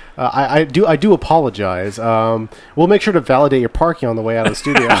episode. I do apologize. We'll make sure to validate your parking on the way out of the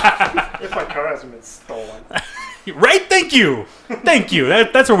studio. If my car hasn't been stolen. Right? Thank you.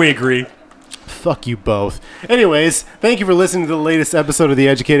 That's where we agree. Fuck you both. Anyways, thank you for listening to the latest episode of The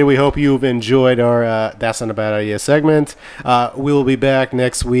Educated. We hope you've enjoyed our That's Not a Bad Idea segment. We will be back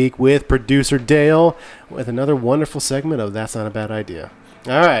next week with producer Dale with another wonderful segment of That's Not a Bad Idea.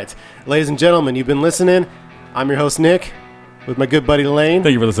 All right. Ladies and gentlemen, you've been listening. I'm your host, Nick, with my good buddy Lane.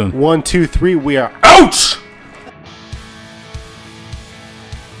 Thank you for listening. 1, 2, 3. We are out!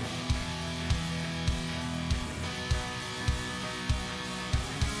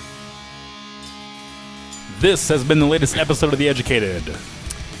 This has been the latest episode of The Educated.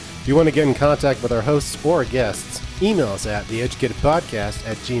 If you want to get in contact with our hosts or guests, email us at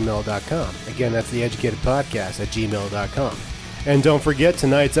theeducatedpodcast@gmail.com. Again, that's theeducatedpodcast@gmail.com. And don't forget,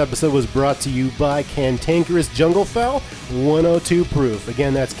 tonight's episode was brought to you by Cantankerous Junglefowl 102 Proof.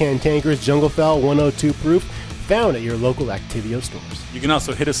 Again, that's Cantankerous Junglefowl 102 Proof, found at your local Activio stores. You can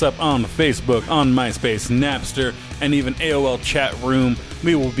also hit us up on Facebook, on MySpace, Napster, and even AOL chat room.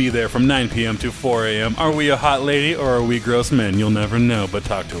 We will be there from 9 p.m. to 4 a.m. Are we a hot lady or are we gross men? You'll never know, but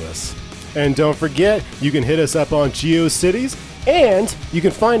talk to us. And don't forget, you can hit us up on GeoCities, and you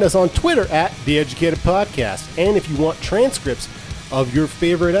can find us on Twitter at The Educated Podcast. And if you want transcripts of your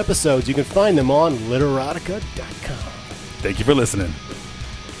favorite episodes, you can find them on literotica.com. Thank you for listening.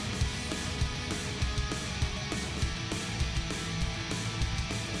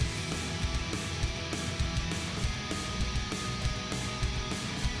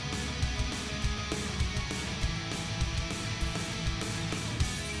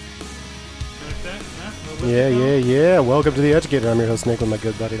 Yeah. Welcome to The Educator. I'm your host, Nick, with my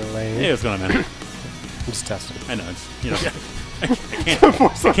good buddy, Elaine. Hey, what's going on, man? I'm just testing. I know.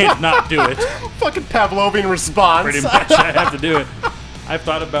 I can't not do it. Fucking Pavlovian response. Pretty much, I have to do it. I've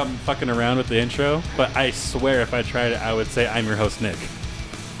thought about fucking around with the intro, but I swear if I tried it, I would say I'm your host, Nick,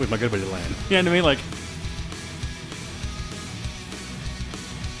 with my good buddy, Elaine. You know what I mean? Like,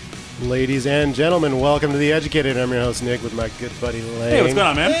 ladies and gentlemen, welcome to The Educated. I'm your host, Nick, with my good buddy, Elaine. Hey, what's going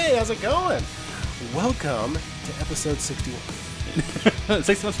on, man? Hey, how's it going? Welcome to episode 61.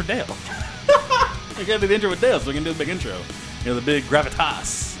 6 months for Dale. We gotta do the intro with Dale, so we can do the big intro. You know, the big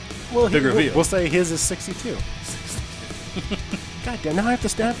gravitas. Well, big reveal. We'll say his is 62. God damn, now I have to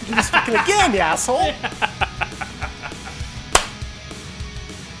stand up and do this fucking again, you asshole.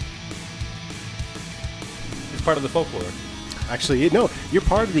 It's part of the folklore. Actually, no, you're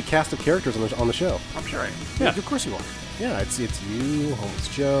part of the cast of characters on the show. I'm sure I am. Yeah, of course you are. Yeah, it's you, Holmes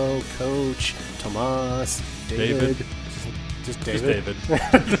Joe, Coach, Tomas, David. Just David.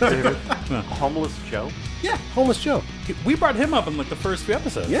 David. Homeless Joe? Yeah, Homeless Joe. We brought him up in like the first few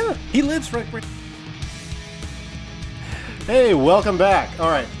episodes. Yeah. He lives right. Hey, welcome back. All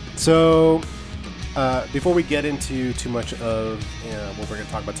right, so before we get into too much of what we're going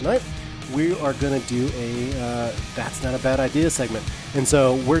to talk about tonight, we are going to do a That's Not a Bad Idea segment. And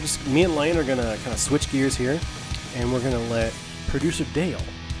so me and Lane are going to kind of switch gears here, and we're going to let producer Dale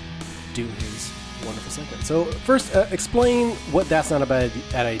do his wonderful segment. So first, explain what That's Not a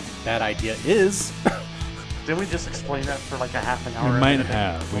Bad Idea is. Didn't we just explain that for like a half an hour? We might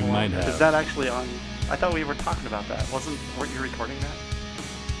have. Is that actually on? I thought we were talking about that. Weren't you recording that?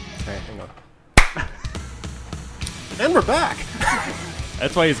 Okay, hang on. And we're back.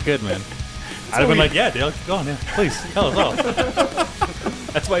 That's why he's good, man. I'd have been like, yeah, Dale, keep going, yeah. Please, tell us all.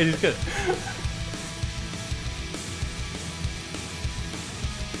 That's why he's good.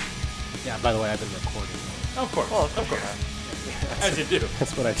 Yeah, by the way, I've been recording. Of course. Well, of course. As you do.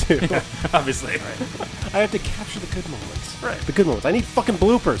 That's what I do. Obviously. I have to capture the good moments. Right. The good moments. I need fucking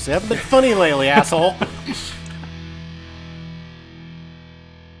bloopers. They haven't been funny lately, asshole.